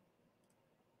dig that.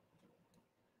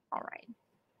 All right.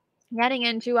 Getting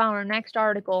into our next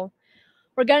article,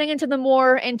 we're getting into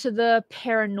the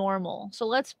paranormal. So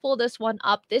let's pull this one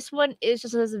up. This one is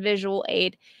just as a visual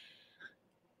aid.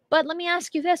 But let me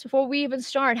ask you this before we even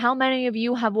start. How many of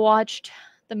you have watched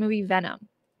the movie Venom?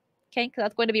 Okay, because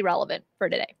that's going to be relevant for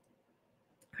today.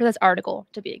 For this article,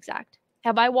 to be exact.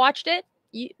 Have I watched it?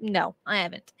 No, I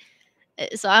haven't.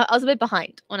 So I was a bit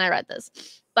behind when I read this.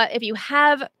 But if you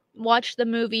have watched the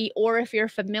movie or if you're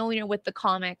familiar with the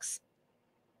comics,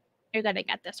 you're going to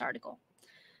get this article.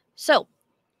 So,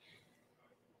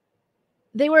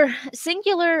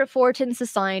 Singular Fortean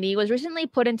Society was recently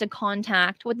put into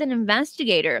contact with an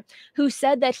investigator who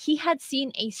said that he had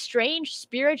seen a strange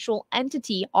spiritual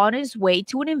entity on his way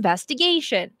to an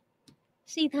investigation.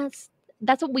 See,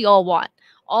 that's what we all want.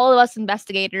 All of us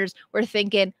investigators were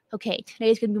thinking, okay,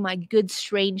 today's going to be my good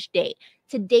strange day.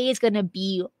 Today is going to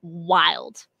be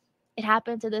wild. It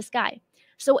happened to this guy.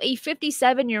 So a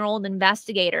 57-year-old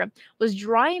investigator was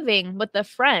driving with a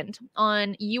friend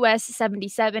on US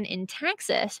 77 in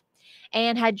Texas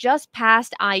and had just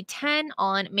passed I-10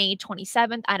 on May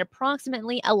 27th at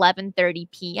approximately 11:30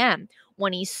 p.m.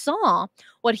 when he saw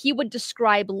what he would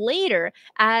describe later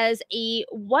as a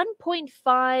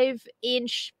 1.5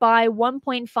 inch by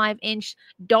 1.5 inch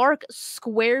dark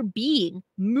square being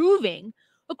moving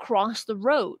across the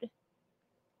road.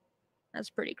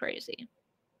 That's pretty crazy.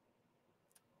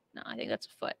 No, I think that's a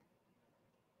foot.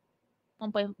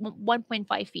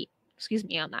 1.5 feet. Excuse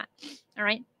me on that. All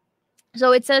right.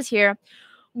 So it says here,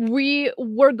 we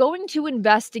were going to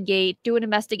do an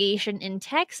investigation in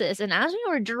Texas, and as we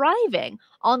were driving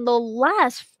on the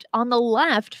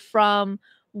left from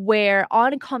where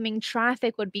oncoming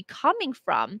traffic would be coming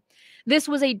from, this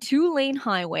was a 2-lane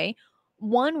highway,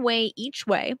 one way each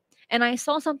way, and I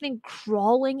saw something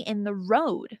crawling in the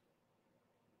road.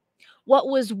 What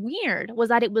was weird was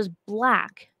that it was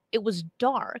black, it was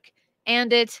dark,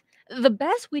 and the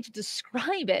best way to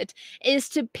describe it is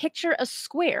to picture a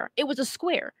square. It was a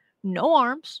square, no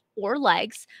arms or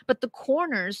legs, but the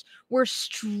corners were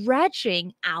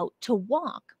stretching out to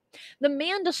walk. The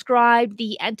man described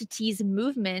the entity's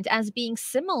movement as being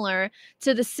similar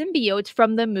to the symbiote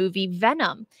from the movie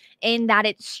Venom, in that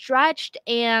it stretched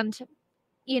and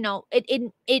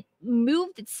it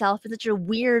moved itself in such a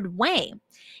weird way.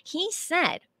 He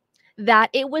said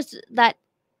that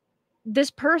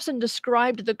this person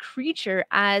described the creature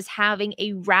as having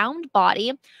a round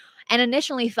body and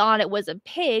initially thought it was a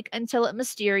pig until it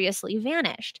mysteriously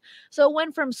vanished. So it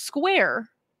went from square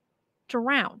to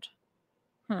round.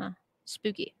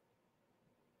 Spooky.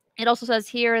 It also says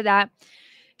here that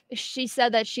she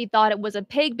said that she thought it was a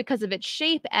pig because of its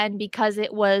shape and because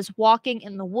it was walking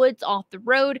in the woods off the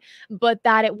road, but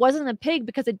that it wasn't a pig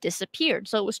because it disappeared.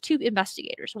 So it was 2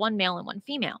 investigators, one male and one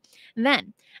female. And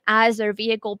then, as their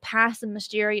vehicle passed the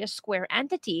mysterious square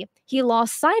entity, he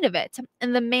lost sight of it.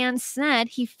 And the man said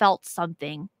he felt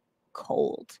something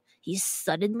cold. He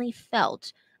suddenly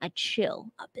felt a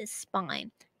chill up his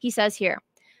spine. He says here,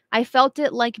 I felt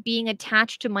it like being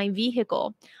attached to my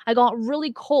vehicle. I got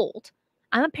really cold.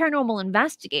 I'm a paranormal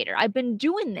investigator. I've been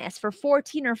doing this for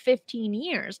 14 or 15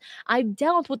 years. I've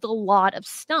dealt with a lot of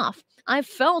stuff. I've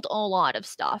felt a lot of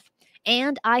stuff.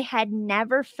 And I had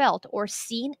never felt or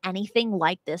seen anything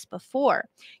like this before.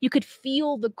 You could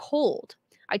feel the cold.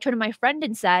 I turned to my friend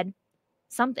and said,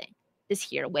 something is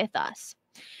here with us.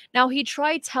 Now, he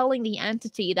tried telling the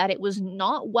entity that it was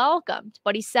not welcomed,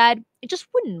 but he said it just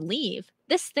wouldn't leave.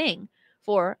 This thing,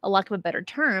 for a lack of a better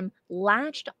term,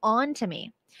 latched onto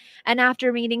me. And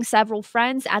after meeting several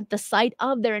friends at the site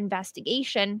of their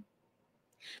investigation,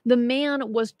 the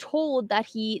man was told that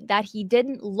he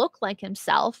didn't look like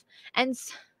himself and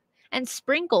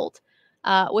sprinkled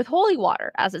with holy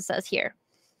water, as it says here.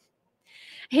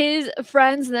 His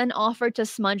friends then offered to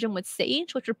smudge him with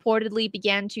sage, which reportedly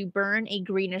began to burn a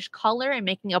greenish color and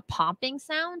making a popping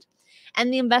sound.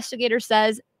 And the investigator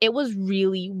says it was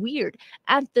really weird.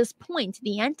 At this point,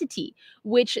 the entity,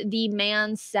 which the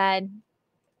man said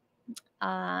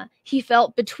he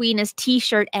felt between his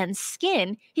t-shirt and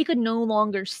skin, he could no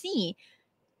longer see,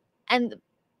 and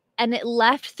it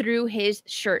left through his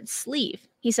shirt sleeve.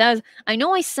 He says, I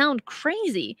know I sound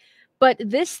crazy, but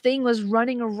this thing was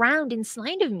running around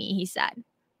inside of me, he said.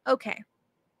 Okay.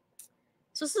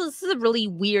 So this is a really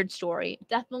weird story. It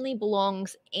definitely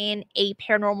belongs in a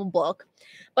paranormal book.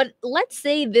 But let's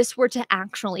say this were to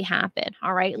actually happen,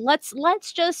 all right? Let's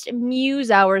just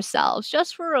muse ourselves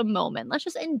just for a moment. Let's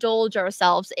just indulge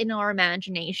ourselves in our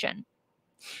imagination.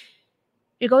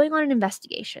 You're going on an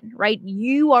investigation, right?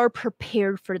 You are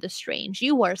prepared for the strange.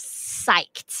 You are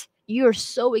psyched. You're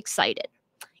so excited.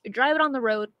 You're driving on the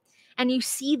road and you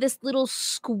see this little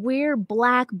square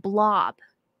black blob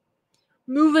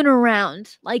moving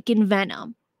around like in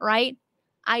Venom, right?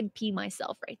 I'd pee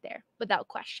myself right there without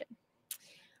question.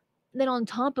 Then on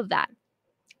top of that,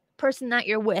 person that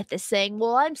you're with is saying,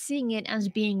 well, I'm seeing it as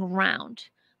being round,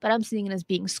 but I'm seeing it as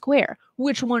being square.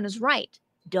 Which one is right?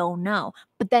 Don't know.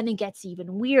 But then it gets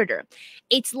even weirder.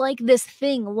 It's like this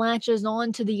thing latches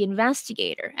on to the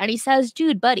investigator and he says,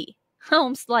 dude, buddy,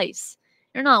 home slice.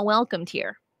 You're not welcomed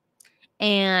here.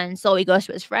 And so he goes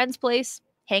to his friend's place,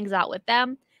 hangs out with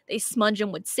them. They smudge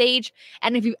him with sage.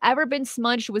 And if you've ever been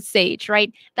smudged with sage,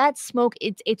 right, that smoke,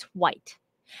 it's white.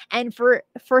 And for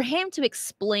him to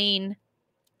explain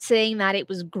saying that it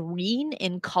was green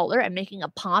in color and making a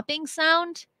popping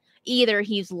sound, either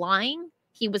he's lying,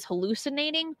 he was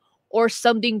hallucinating, or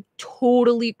something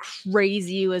totally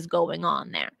crazy was going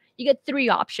on there. You get 3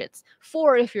 options,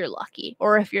 4 if you're lucky,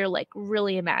 or if you're like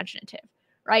really imaginative,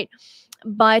 right?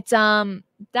 But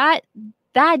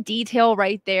that detail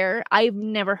right there, I've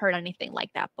never heard anything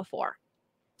like that before.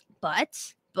 But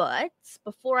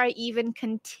before I even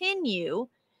continue,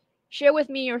 share with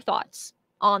me your thoughts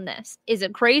on this. Is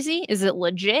it crazy? Is it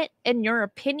legit in your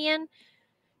opinion?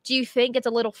 Do you think it's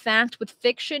a little fact with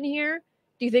fiction here?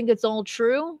 Do you think it's all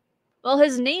true? Well,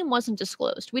 his name wasn't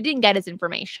disclosed. We didn't get his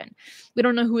information. We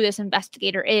don't know who this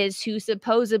investigator is who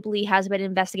supposedly has been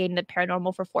investigating the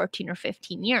paranormal for 14 or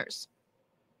 15 years.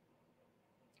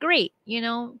 Great,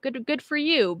 good for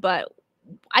you, but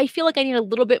I feel like I need a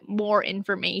little bit more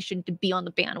information to be on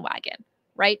the bandwagon,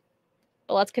 right?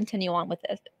 But let's continue on with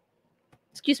this.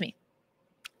 Excuse me.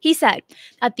 He said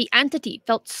that the entity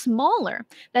felt smaller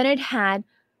than it had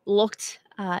looked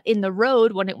in the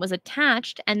road when it was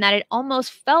attached, and that it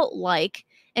almost felt like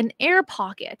an air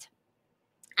pocket.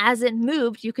 As it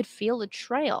moved, you could feel the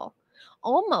trail,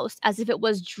 almost as if it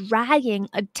was dragging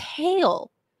a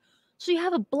tail. So you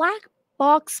have a black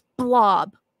box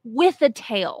blob with a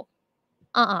tail.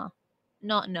 Not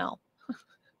no.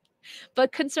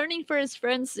 But concerning for his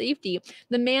friend's safety,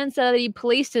 the man said that he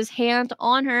placed his hand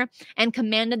on her and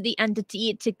commanded the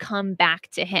entity to come back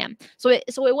to him. So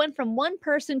it went from one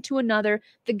person to another.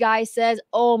 The guy says,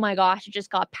 oh my gosh, it just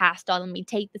got passed on. Let me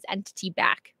take this entity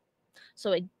back.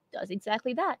 So it does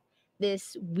exactly that.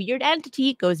 This weird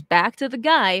entity goes back to the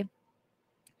guy.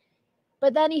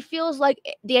 But then he feels like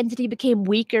the entity became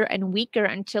weaker and weaker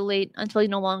until he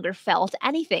no longer felt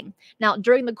anything. Now,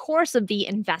 during the course of the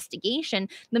investigation,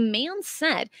 the man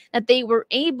said that they were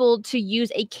able to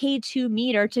use a K2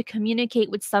 meter to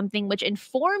communicate with something which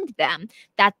informed them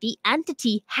that the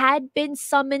entity had been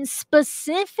summoned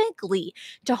specifically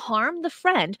to harm the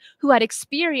friend who had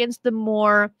experienced the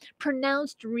more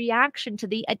pronounced reaction to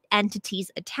the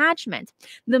entity's attachment.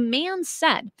 The man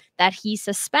said that he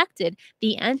suspected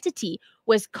the entity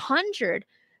was conjured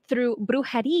through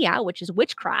brujeria, which is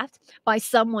witchcraft, by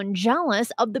someone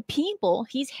jealous of the people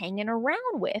he's hanging around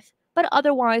with, but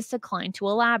otherwise declined to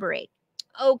elaborate.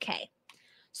 Okay,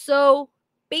 so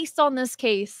based on this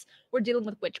case, we're dealing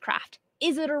with witchcraft.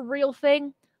 Is it a real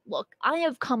thing? Look, I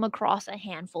have come across a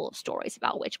handful of stories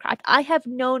about witchcraft. I have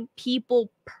known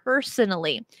people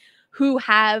personally who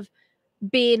have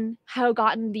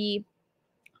gotten the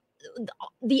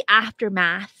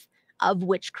aftermath of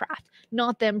witchcraft.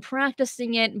 Not them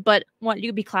practicing it, but what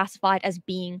you be classified as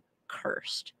being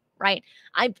cursed, right?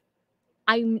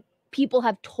 I'm people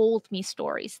have told me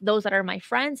stories, those that are my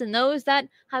friends and those that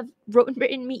have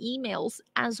written me emails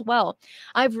as well.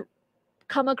 I've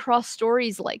come across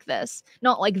stories like this,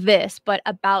 not like this, but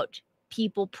about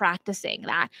people practicing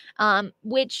that,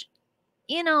 which,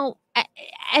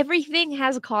 everything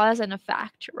has a cause and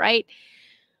effect, right?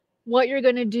 What you're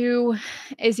going to do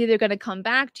is either going to come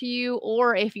back to you,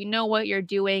 or if you know what you're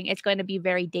doing, it's going to be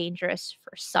very dangerous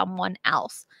for someone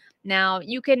else. Now,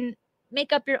 you can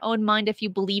make up your own mind if you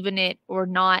believe in it or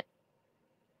not.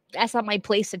 That's not my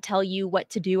place to tell you what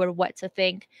to do or what to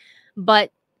think.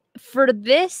 But for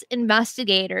this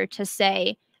investigator to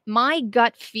say, my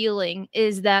gut feeling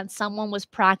is that someone was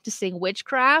practicing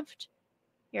witchcraft,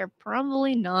 you're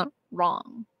probably not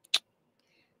wrong.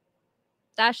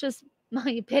 That's just my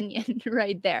opinion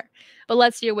right there. But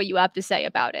let's hear what you have to say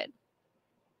about it.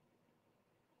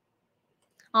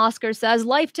 Oscar says,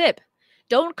 life tip,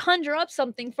 don't conjure up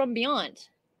something from beyond.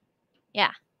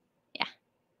 Yeah.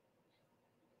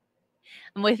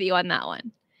 I'm with you on that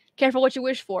one. Careful what you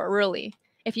wish for, really.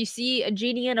 If you see a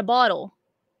genie in a bottle,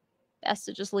 best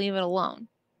to just leave it alone.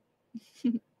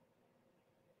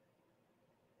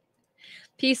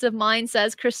 Peace of Mind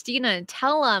says, Cristina,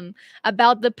 tell them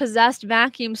about the possessed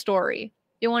vacuum story.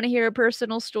 You want to hear a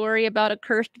personal story about a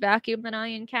cursed vacuum that I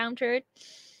encountered?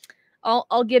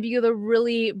 I'll give you the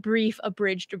really brief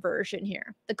abridged version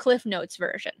here, the Cliff Notes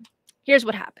version. Here's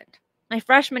what happened. My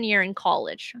freshman year in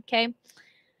college, okay?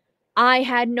 I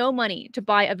had no money to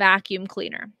buy a vacuum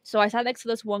cleaner. So I sat next to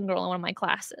this one girl in one of my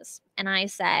classes and I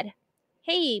said,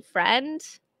 "Hey, friend,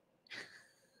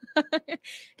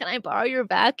 can I borrow your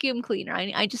vacuum cleaner?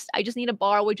 I just need to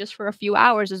borrow it just for a few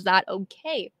hours. Is that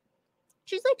okay?"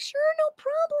 She's like, "Sure, no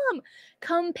problem.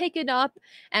 Come pick it up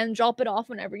and drop it off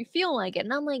whenever you feel like it."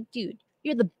 And I'm like, "Dude,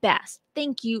 you're the best.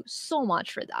 Thank you so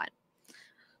much for that."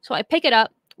 So I pick it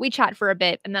up, we chat for a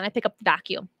bit, and then I pick up the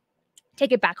vacuum,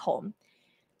 take it back home.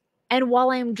 And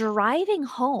while I'm driving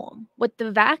home with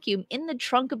the vacuum in the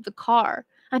trunk of the car,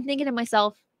 I'm thinking to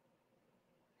myself,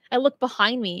 I look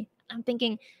behind me, I'm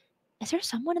thinking, is there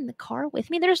someone in the car with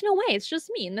me? There's no way. It's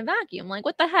just me in the vacuum. Like,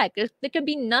 what the heck? There could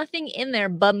be nothing in there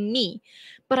but me.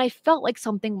 But I felt like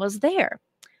something was there.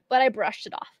 But I brushed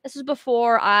it off. This was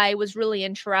before I was really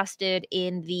interested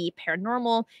in the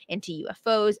paranormal, into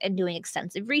UFOs, and doing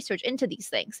extensive research into these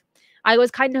things. I was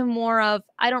kind of more of,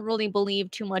 I don't really believe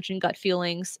too much in gut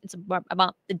feelings. It's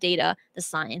about the data, the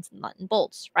science, and nut and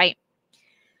bolts, right?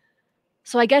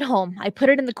 So I get home. I put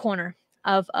it in the corner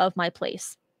of my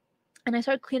place and I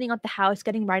started cleaning up the house,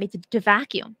 getting ready to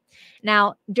vacuum.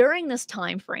 Now, during this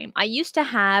time frame, I used to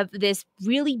have this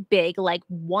really big, like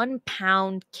 1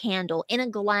 pound candle in a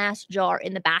glass jar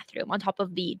in the bathroom on top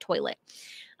of the toilet.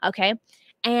 Okay.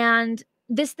 And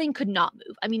this thing could not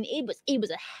move. I mean, it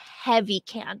was a heavy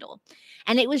candle.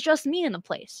 And it was just me in the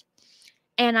place.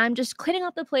 And I'm just cleaning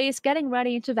up the place, getting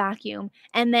ready to vacuum.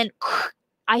 And then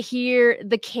I hear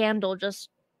the candle just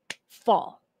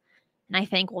fall. And I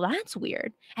think, well, that's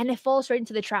weird. And it falls right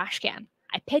into the trash can.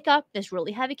 I pick up this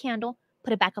really heavy candle,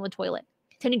 put it back on the toilet,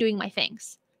 continue doing my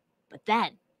things. But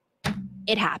then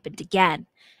it happened again.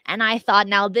 And I thought,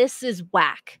 now this is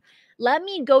whack. Let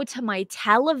me go to my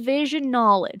television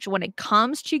knowledge when it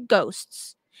comes to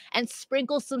ghosts and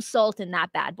sprinkle some salt in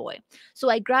that bad boy. So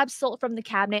I grab salt from the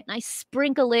cabinet and I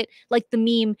sprinkle it like the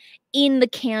meme in the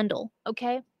candle,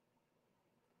 okay?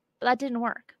 But that didn't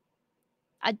work.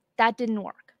 That didn't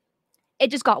work. It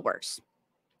just got worse.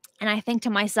 And I think to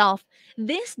myself,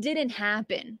 this didn't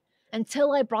happen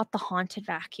until I brought the haunted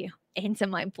vacuum into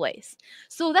my place.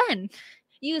 So then,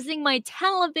 using my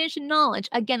television knowledge,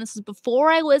 again, this is before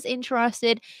I was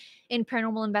interested in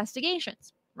paranormal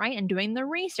investigations, right? And doing the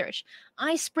research,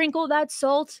 I sprinkled that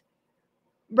salt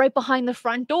right behind the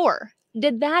front door.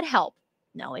 Did that help?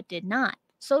 No, it did not.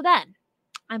 So then,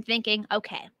 I'm thinking,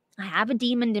 okay, I have a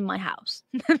demon in my house.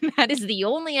 That is the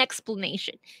only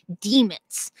explanation.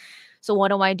 Demons. So what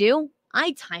do?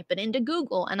 I type it into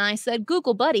Google and I said,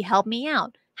 "Google, buddy, help me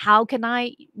out.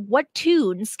 What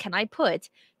tunes can I put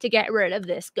to get rid of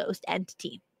this ghost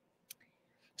entity?"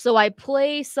 So I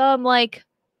play some like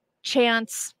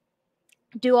chants,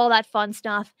 do all that fun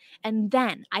stuff. And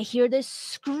then I hear this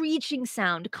screeching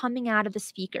sound coming out of the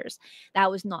speakers.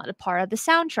 That was not a part of the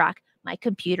soundtrack. My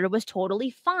computer was totally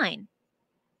fine.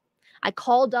 I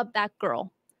called up that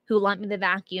girl who lent me the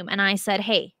vacuum and I said,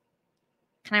 "Hey,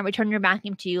 can I return your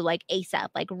vacuum to you like ASAP,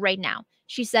 like right now?"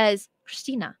 She says,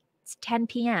 "Cristina, it's 10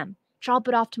 p.m. Drop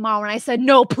it off tomorrow." And I said,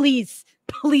 "No, please,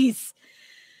 please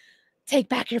take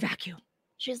back your vacuum."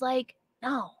 She's like,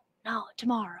 no,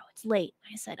 tomorrow. It's late."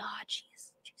 I said, "Oh,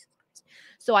 jeez. Jesus Christ."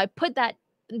 So I put that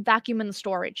vacuum in the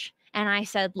storage and I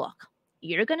said, "Look,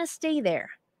 you're going to stay there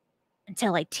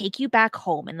until I take you back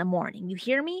home in the morning. You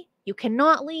hear me? You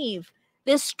cannot leave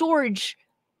this storage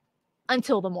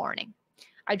until the morning."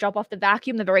 I drop off the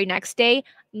vacuum the very next day,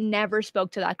 never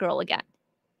spoke to that girl again.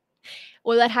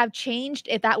 Would that have changed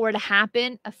if that were to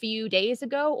happen a few days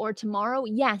ago or tomorrow?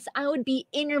 Yes, I would be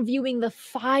interviewing the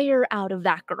fire out of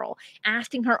that girl,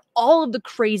 asking her all of the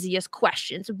craziest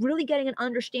questions, really getting an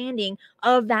understanding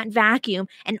of that vacuum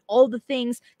and all the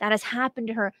things that has happened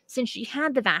to her since she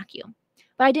had the vacuum.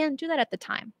 But I didn't do that at the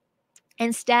time.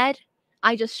 Instead,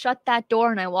 I just shut that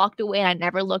door and I walked away and I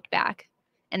never looked back.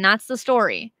 And that's the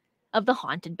story of the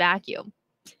haunted vacuum.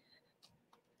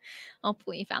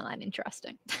 Hopefully you found that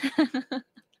interesting.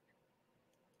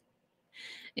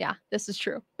 Yeah, this is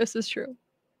true. This is true.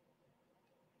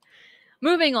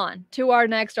 Moving on to our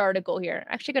next article here.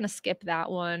 Actually going to skip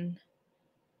that one.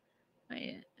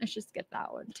 I should skip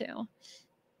that one too.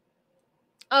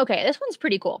 Okay, this one's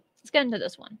pretty cool. Let's get into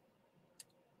this one.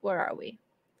 Where are we?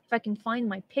 If I can find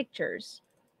my pictures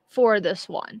for this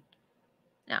one.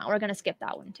 Now, we're going to skip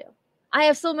that one too. I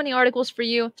have so many articles for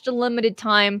you. It's a limited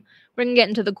time. We're going to get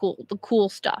into the cool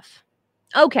stuff.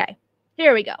 Okay,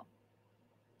 here we go.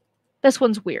 This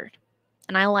one's weird,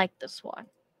 and I like this one.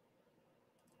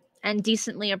 And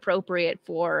decently appropriate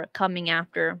for coming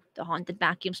after the haunted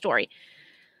vacuum story.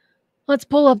 Let's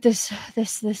pull up this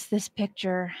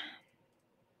picture.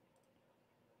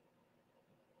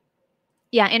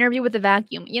 Yeah, interview with the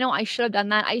vacuum. You know, I should have done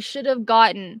that. I should have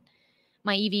gotten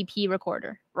my EVP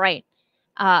recorder, right?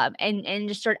 And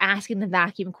just start asking the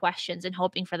vacuum questions and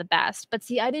hoping for the best. But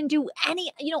see, I didn't do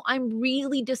any, I'm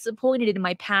really disappointed in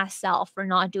my past self for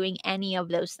not doing any of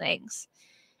those things.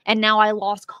 And now I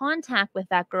lost contact with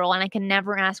that girl and I can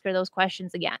never ask her those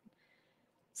questions again.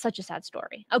 Such a sad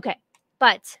story. Okay,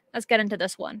 but let's get into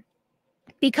this one.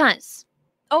 Because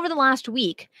over the last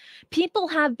week, people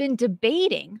have been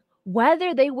debating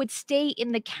whether they would stay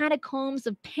in the catacombs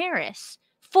of Paris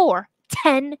for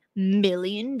 $10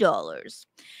 million.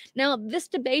 Now, this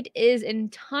debate is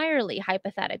entirely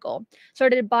hypothetical,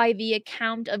 started by the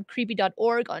account of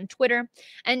creepy.org on Twitter,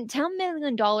 and $10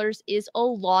 million is a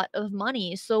lot of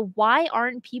money, so why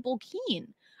aren't people keen?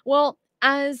 Well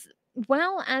as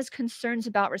concerns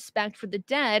about respect for the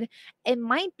dead, it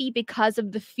might be because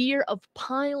of the fear of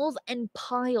piles and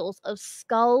piles of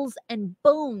skulls and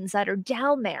bones that are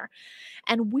down there.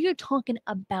 And we're talking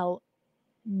about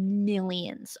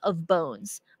millions of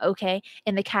bones, okay,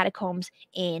 in the catacombs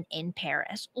in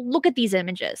Paris. Look at these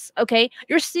images, okay?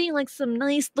 You're seeing like some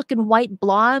nice looking white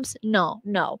blobs. No,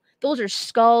 no. Those are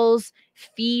skulls,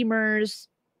 femurs,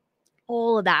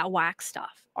 all of that whack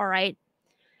stuff, all right?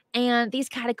 And these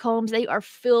catacombs, they are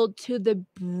filled to the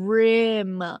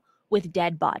brim with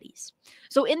dead bodies.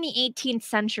 So in the 18th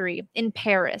century in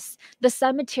Paris, the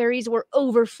cemeteries were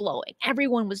overflowing.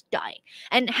 Everyone was dying.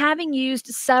 And having used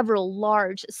several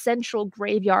large central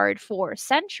graveyard for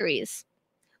centuries,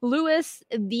 Louis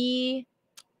the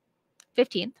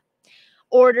 15th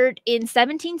ordered in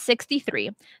 1763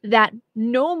 that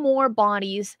no more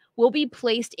bodies will be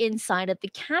placed inside of the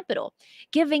capital,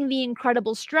 giving the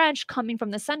incredible stench coming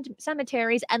from the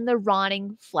cemeteries and the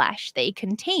rotting flesh they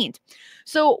contained.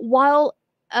 So while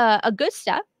a good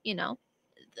step,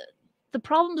 the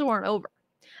problems weren't over.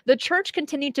 The church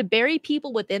continued to bury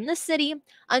people within the city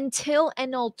until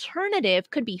an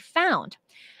alternative could be found.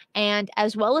 And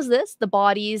as well as this, the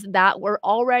bodies that were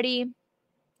already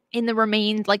in the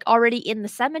remains, like already in the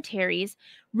cemeteries,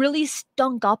 really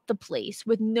stunk up the place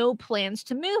with no plans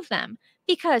to move them.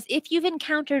 Because if you've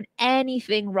encountered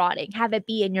anything rotting, have it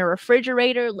be in your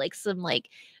refrigerator, like some like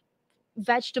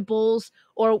vegetables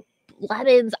or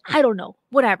lemons, I don't know,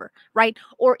 whatever, right?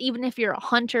 Or even if you're a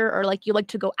hunter or like you like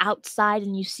to go outside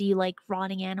and you see like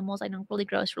rotting animals, I know, really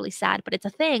gross, really sad, but it's a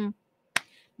thing.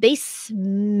 They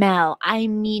smell, I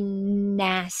mean,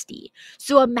 nasty.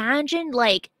 So imagine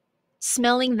like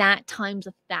smelling that times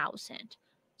 1,000.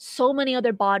 So many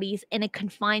other bodies in a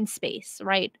confined space,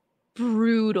 right?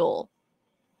 Brutal.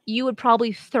 You would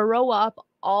probably throw up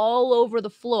all over the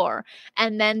floor,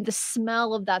 and then the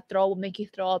smell of that throw will make you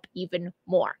throw up even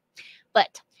more.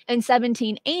 But in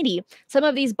 1780, some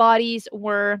of these bodies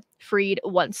were freed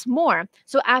once more.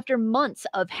 So after months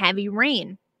of heavy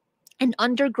rain, an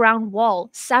underground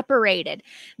wall separated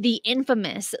the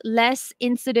infamous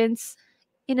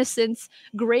innocence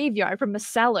graveyard from a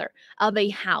cellar of a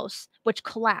house, which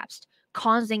collapsed,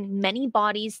 causing many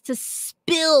bodies to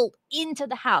spill into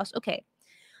the house. Okay,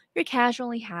 you're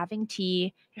casually having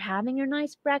tea, you're having your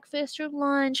nice breakfast or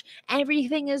lunch,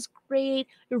 everything is great,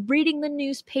 you're reading the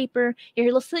newspaper,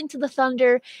 you're listening to the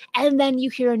thunder, and then you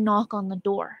hear a knock on the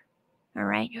door. All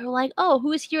right. You're like, oh,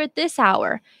 who's here at this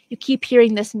hour? You keep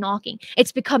hearing this knocking.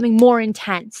 It's becoming more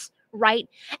intense, right?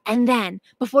 And then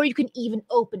before you can even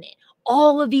open it,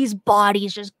 all of these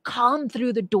bodies just come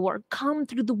through the door, come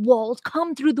through the walls,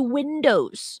 come through the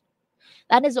windows.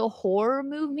 That is a horror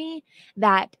movie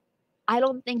that I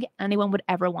don't think anyone would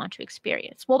ever want to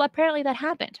experience. Well, apparently that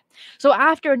happened. So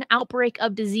after an outbreak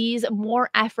of disease, more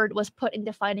effort was put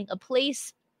into finding a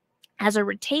place as a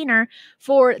retainer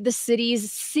for the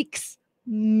city's 6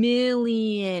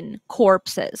 million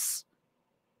corpses.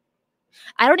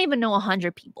 I don't even know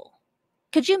 100 people.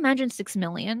 Could you imagine 6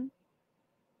 million?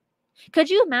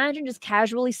 Could you imagine just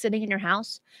casually sitting in your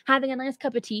house, having a nice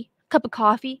cup of tea, cup of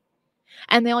coffee,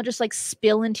 and they all just like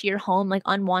spill into your home like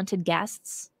unwanted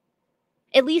guests?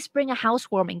 At least bring a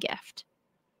housewarming gift.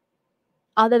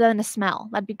 Other than a smell.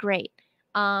 That'd be great.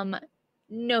 No,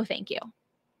 thank you.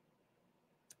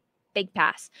 Big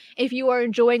pass. If you are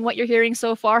enjoying what you're hearing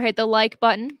so far, hit the like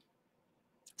button.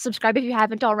 Subscribe if you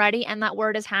haven't already, and that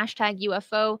word is hashtag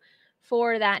UFO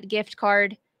for that gift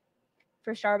card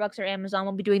for Starbucks or Amazon.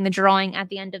 We'll be doing the drawing at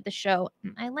the end of the show.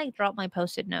 I like drop my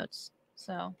post-it notes,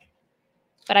 so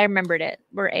but I remembered it.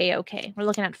 We're A-okay. We're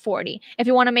looking at 40. If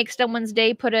you want to make someone's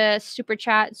day, put a super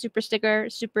chat, super sticker,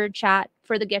 super chat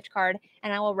for the gift card,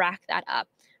 and I will rack that up.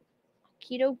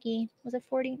 Okie dokie. Was it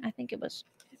 40? I think it was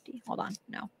 50. Hold on.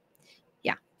 No.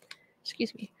 Yeah.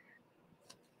 Excuse me.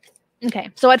 Okay.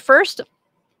 So at first,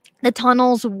 the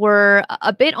tunnels were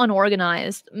a bit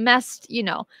unorganized, messed,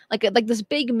 like this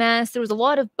big mess. There was a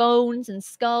lot of bones and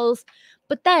skulls.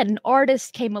 But then an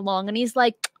artist came along and he's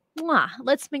like, "Mwah,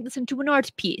 let's make this into an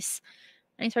art piece."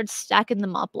 And he started stacking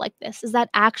them up like this. Is that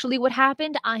actually what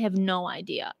happened? I have no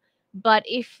idea. But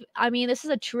this is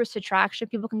a tourist attraction.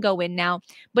 People can go in now.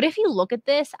 But if you look at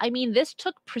this, this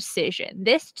took precision.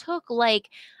 This took like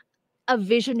a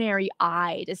visionary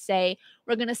eye to say,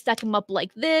 we're going to stack them up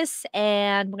like this,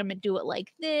 and we're going to do it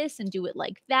like this, and do it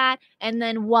like that. And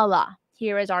then voila,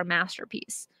 here is our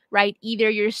masterpiece, right? Either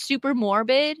you're super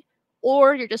morbid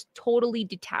or you're just totally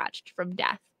detached from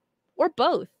death, or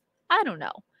both. I don't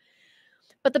know.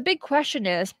 But the big question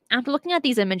is, after looking at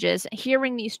these images,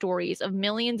 hearing these stories of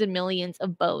millions and millions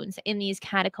of bones in these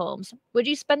catacombs, would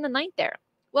you spend the night there?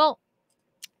 Well,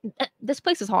 this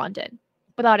place is haunted,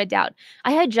 without a doubt.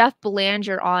 I had Jeff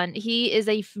Belanger on. He is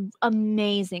a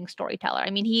amazing storyteller.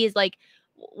 He is like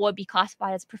what would be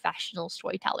classified as professional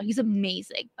storyteller. He's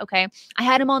amazing. Okay. I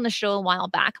had him on the show a while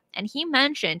back, and he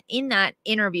mentioned in that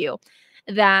interview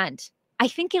that I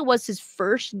think it was his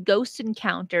first ghost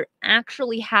encounter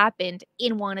actually happened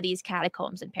in one of these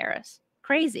catacombs in Paris.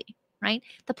 Crazy, right?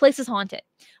 The place is haunted.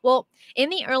 Well, in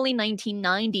the early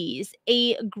 1990s,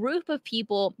 a group of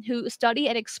people who study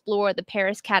and explore the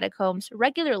Paris catacombs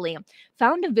regularly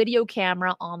found a video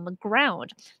camera on the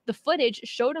ground. The footage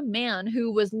showed a man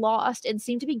who was lost and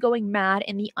seemed to be going mad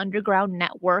in the underground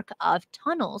network of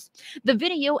tunnels. The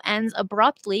video ends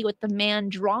abruptly with the man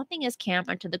dropping his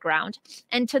camera to the ground,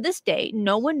 and to this day,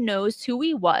 no one knows who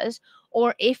he was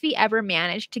or if he ever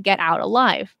managed to get out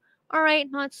alive. All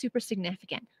right, not super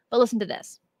significant, but listen to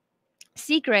this.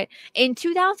 Secret. In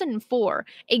 2004,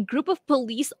 a group of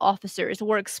police officers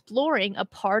were exploring a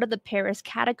part of the Paris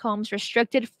catacombs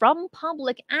restricted from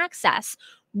public access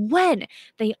when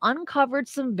they uncovered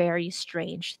some very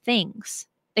strange things.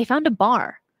 They found a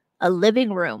bar, a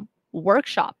living room,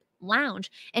 workshop,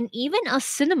 lounge, and even a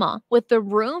cinema with the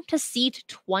room to seat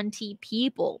 20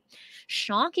 people.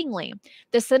 Shockingly,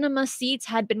 the cinema seats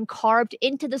had been carved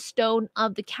into the stone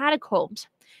of the catacombs.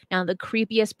 Now, the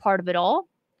creepiest part of it all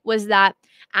was that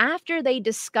after they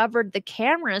discovered the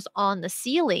cameras on the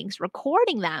ceilings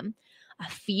recording them, a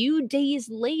few days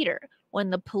later, when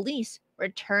the police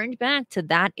returned back to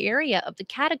that area of the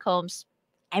catacombs,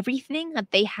 everything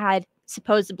that they had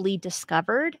supposedly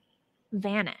discovered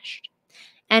vanished.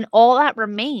 And all that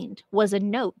remained was a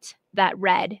note that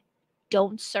read,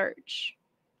 "Don't search."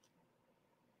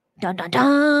 Dun dun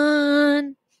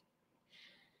dun.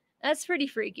 That's pretty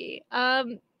freaky.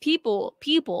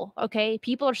 People, okay?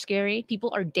 People are scary.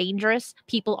 People are dangerous.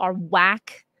 People are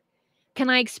whack. Can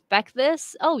I expect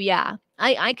this? Oh, yeah.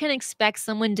 I can expect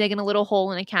someone digging a little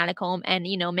hole in a catacomb and,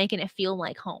 making it feel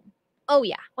like home. Oh,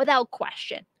 yeah, without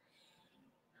question.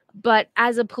 But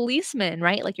as a policeman,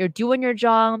 right? Like you're doing your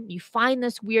job, you find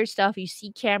this weird stuff, you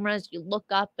see cameras, you look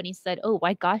up and he said, "Oh,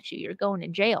 I got you. You're going to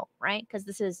jail," right? Because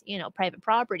this is, private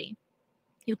property.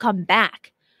 You come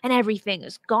back and everything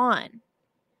is gone.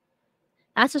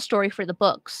 That's a story for the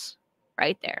books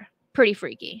right there. Pretty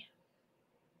freaky.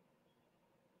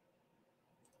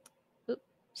 Oop.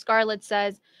 Scarlett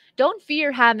says, "Don't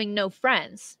fear having no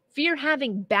friends. Fear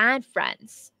having bad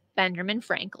friends." Benjamin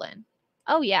Franklin.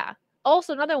 Oh, yeah.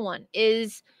 Also, another one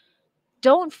is,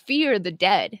 don't fear the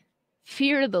dead.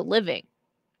 Fear the living,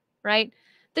 right?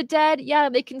 The dead, yeah,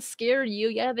 they can scare you.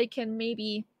 Yeah, they can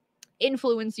maybe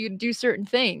influence you to do certain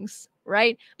things,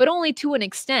 right? But only to an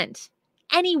extent.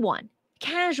 Anyone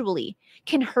casually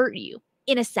can hurt you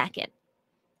in a second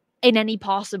in any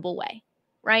possible way,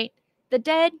 right? The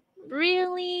dead,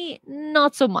 really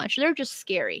not so much. They're just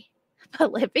scary.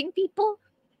 But living people,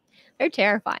 they're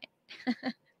terrifying.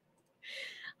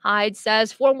 Hyde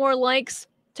says 4 more likes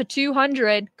to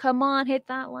 200. Come on, hit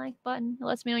that like button. It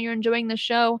lets me know you're enjoying the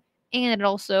show. And it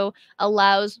also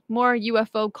allows more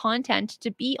UFO content to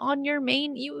be on your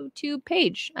main YouTube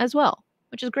page as well,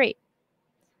 which is great.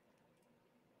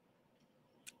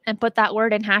 And put that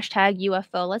word in hashtag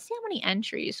UFO. Let's see how many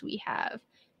entries we have.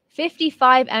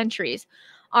 55 entries.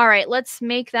 All right, let's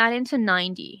make that into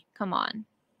 90. Come on.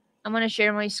 I'm going to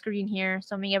share my screen here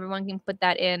so maybe everyone can put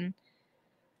that in.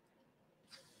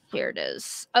 Here it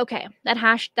is. Okay,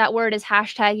 that word is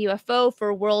hashtag UFO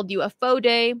for World UFO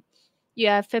Day. You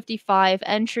have 55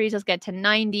 entries. Let's get to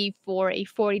 90 for a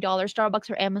 $40 Starbucks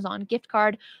or Amazon gift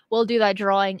card. We'll do that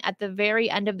drawing at the very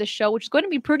end of the show, which is going to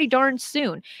be pretty darn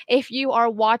soon. If you are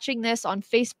watching this on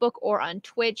Facebook or on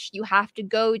Twitch, you have to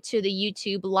go to the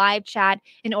YouTube live chat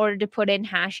in order to put in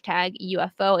hashtag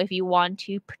UFO if you want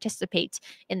to participate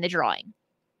in the drawing.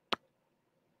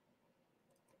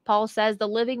 Paul says the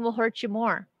living will hurt you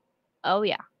more. Oh,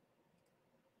 yeah.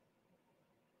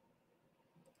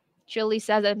 Julie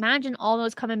says, imagine all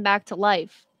those coming back to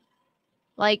life.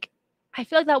 Like, I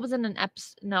feel like that was in an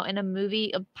in a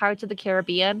movie of Pirates of the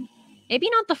Caribbean. Maybe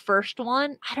not the first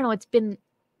one. I don't know. It's been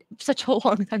such a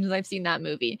long time since I've seen that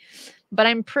movie. But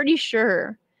I'm pretty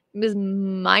sure this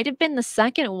might have been the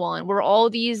second one where all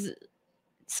these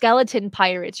skeleton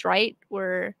pirates, right,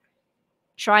 were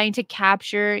trying to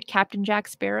capture Captain Jack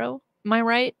Sparrow. Am I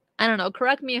right? I don't know.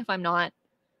 Correct me if I'm not,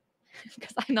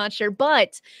 because I'm not sure.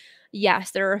 But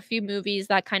yes, there are a few movies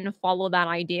that kind of follow that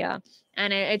idea.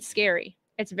 And it's scary.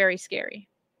 It's very scary.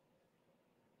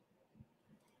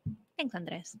 Thanks,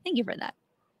 Andres. Thank you for that.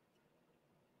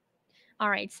 All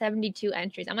right, 72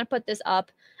 entries. I'm going to put this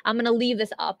up. I'm going to leave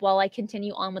this up while I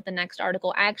continue on with the next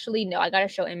article. Actually, no, I got to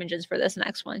show images for this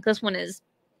next one. This one is,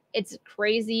 it's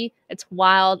crazy, it's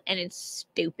wild, and it's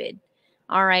stupid.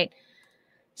 All right.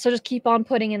 So just keep on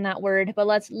putting in that word, but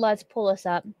let's pull this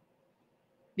up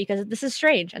because this is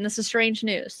strange, and this is strange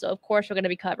news. So, of course, we're going to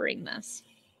be covering this.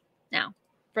 Now,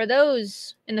 for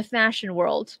those in the fashion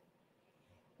world,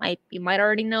 you might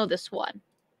already know this one,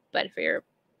 but for your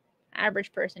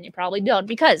average person, you probably don't,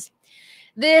 because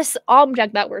this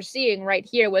object that we're seeing right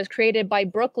here was created by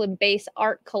Brooklyn-based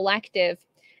art collective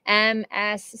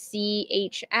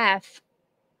MSCHF.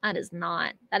 That does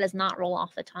not roll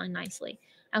off the tongue nicely.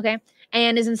 Okay,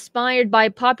 and is inspired by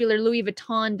popular Louis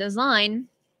Vuitton design.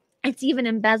 It's even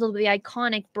embezzled with the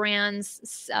iconic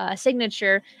brand's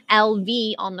signature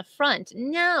LV on the front.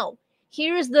 Now,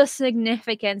 here's the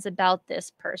significance about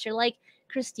this purse. You're like,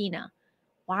 Cristina,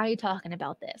 why are you talking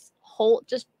about this?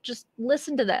 Just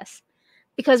listen to this.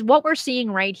 Because what we're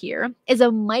seeing right here is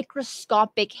a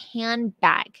microscopic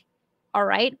handbag, all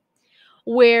right?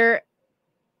 Where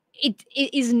it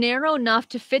is narrow enough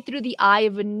to fit through the eye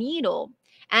of a needle.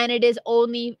 And it is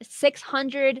only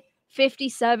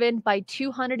 657 by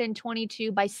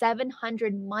 222 by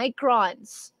 700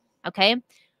 microns. Okay.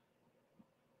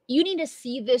 You need to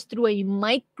see this through a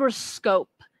microscope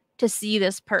to see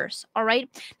this purse. All right.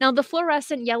 Now, the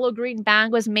fluorescent yellow-green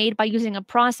bag was made by using a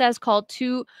process called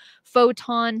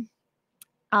two-photon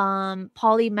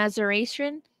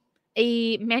polymerization,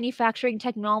 a manufacturing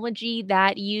technology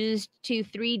that used to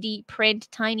 3D print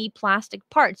tiny plastic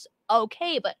parts.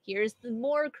 Okay, but here's the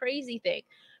more crazy thing.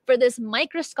 For this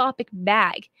microscopic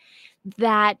bag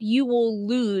that you will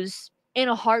lose in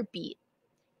a heartbeat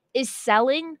is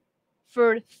selling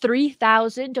for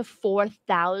 $3,000 to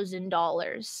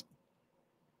 $4,000.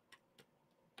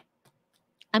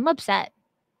 I'm upset.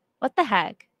 What the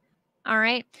heck? All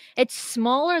right. It's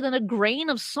smaller than a grain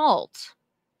of salt.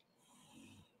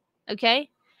 Okay?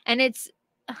 And it's...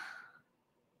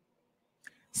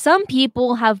 Some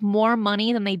people have more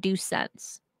money than they do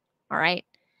sense. All right?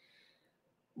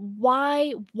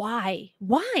 Why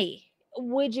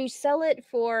would you sell it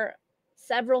for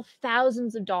several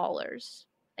thousands of dollars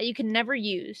that you can never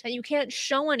use, that you can't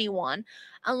show anyone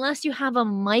unless you have a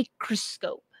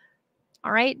microscope?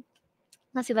 All right?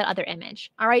 Let's see that other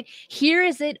image. All right? Here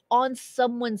is it on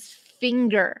someone's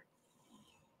finger.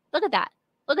 Look at that.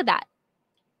 Look at that.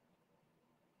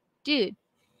 Dude.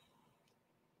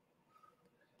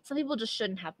 Some people just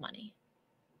shouldn't have money.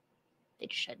 They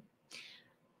just shouldn't.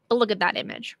 But look at that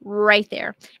image right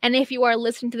there. And if you are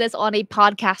listening to this on a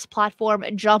podcast platform,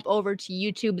 jump over to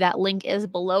YouTube. That link is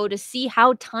below to see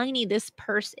how tiny this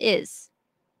purse is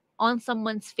on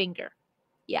someone's finger.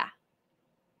 Yeah.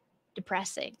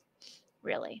 Depressing.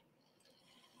 Really.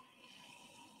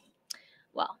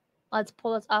 Well, let's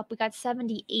pull this up. We got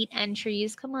 78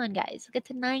 entries. Come on, guys. Get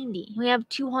to 90. We have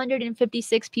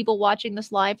 256 people watching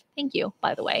this live. Thank you,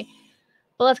 by the way.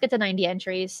 But let's get to 90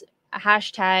 entries. A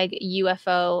hashtag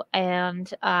UFO.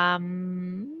 And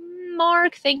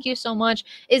Mark, thank you so much.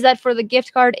 Is that for the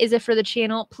gift card? Is it for the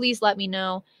channel? Please let me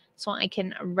know so I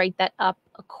can write that up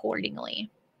accordingly.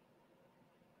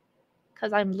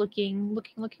 Because I'm looking,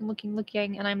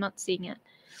 and I'm not seeing it.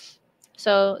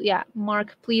 So, yeah,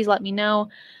 Mark, please let me know.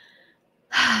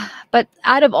 But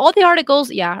out of all the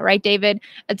articles, yeah, right, David?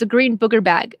 It's a green booger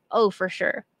bag. Oh, for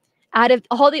sure. Out of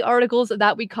all the articles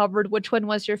that we covered, which one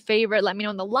was your favorite? Let me know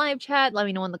in the live chat. Let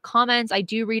me know in the comments. I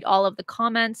do read all of the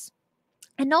comments.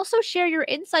 And also share your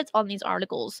insights on these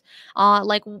articles.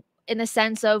 Like, in the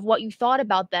sense of what you thought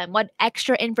about them, what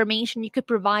extra information you could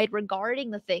provide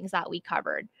regarding the things that we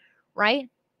covered, right?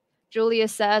 Julia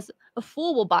says, a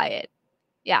fool will buy it.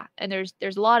 Yeah, and there's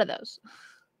a lot of those.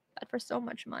 But for so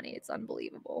much money, it's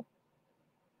unbelievable.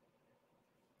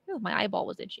 Oh, my eyeball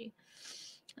was itchy.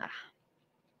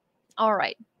 All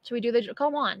right. Should we do the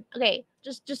come on? Okay,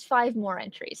 just 5 more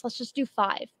entries. Let's just do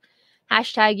 5.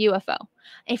 Hashtag UFO.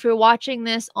 If you're watching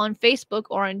this on Facebook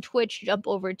or on Twitch, jump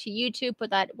over to YouTube, put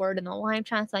that word in the live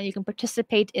chat so that you can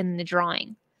participate in the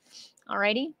drawing.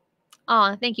 Alrighty?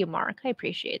 Aw, thank you, Mark. I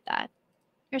appreciate that.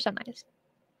 You're so nice.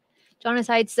 Jonas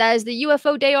Hyde says the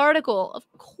UFO Day article. Of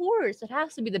course, it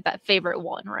has to be the favorite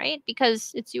one, right?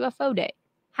 Because it's UFO Day.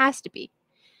 Has to be.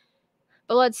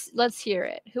 But let's hear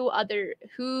it.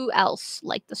 Who else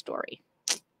liked the story?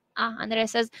 Andrea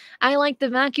says, I like the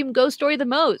vacuum ghost story the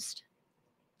most.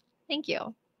 Thank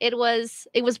you. It was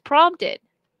prompted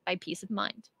by peace of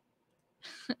mind.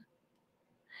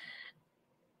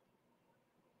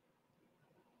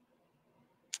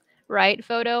 Right,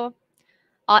 photo?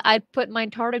 I'd put my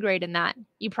tardigrade in that.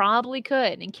 You probably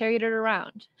could and carried it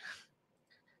around.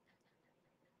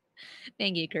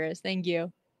 Thank you, Chris. Thank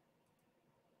you.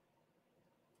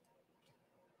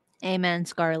 Amen,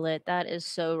 Scarlett. That is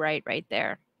so right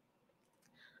there.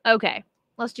 Okay,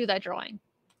 let's do that drawing.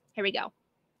 Here we go.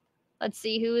 Let's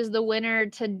see who is the winner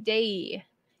today.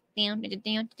 Down.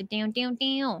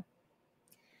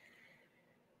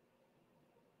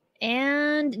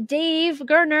 And Dave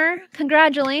Gerner,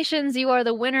 congratulations, you are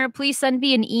the winner. Please send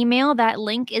me an email. That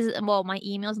link is, well, my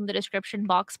email's in the description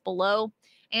box below.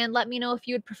 And let me know if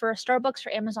you would prefer Starbucks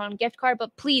or Amazon gift card.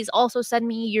 But please also send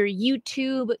me your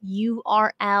YouTube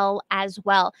URL as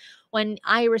well. When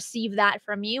I receive that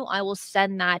from you, I will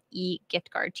send that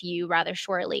gift card to you rather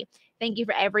shortly. Thank you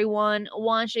for everyone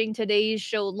watching today's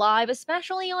show live,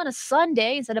 especially on a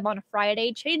Sunday instead of on a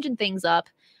Friday, changing things up.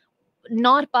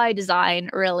 Not by design,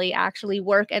 really. Actually,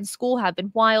 work and school have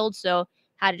been wild, so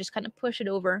had to just kind of push it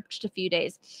over just a few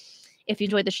days. If you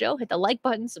enjoyed the show, hit the like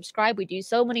button, subscribe. We do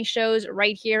so many shows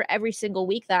right here every single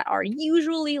week that are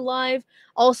usually live.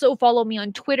 Also, follow me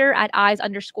on Twitter at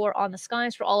eyes_on the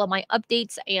skies for all of my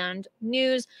updates and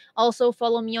news. Also,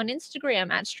 follow me on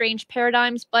Instagram at Strange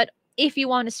Paradigms. But if you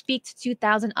want to speak to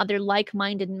 2,000 other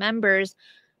like-minded members,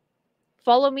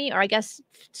 follow me, or I guess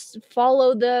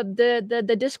follow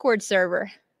the Discord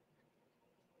server.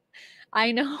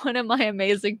 I know one of my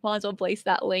amazing mods will place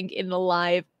that link in the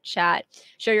live chat.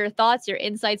 Share your thoughts, your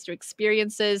insights, your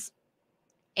experiences,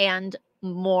 and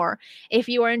more. If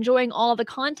you are enjoying all the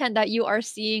content that you are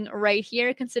seeing right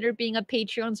here, consider being a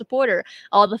Patreon supporter.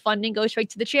 All the funding goes straight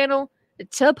to the channel,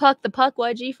 to Puck the Puck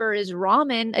Wedgie for his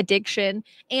ramen addiction,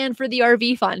 and for the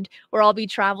RV fund, where I'll be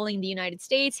traveling the United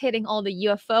States, hitting all the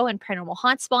UFO and paranormal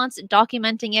hotspots,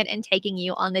 documenting it, and taking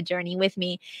you on the journey with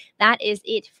me. That is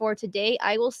it for today.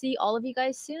 I will see all of you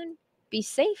guys soon. Be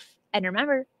safe, and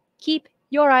remember, keep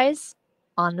your eyes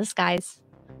on the skies.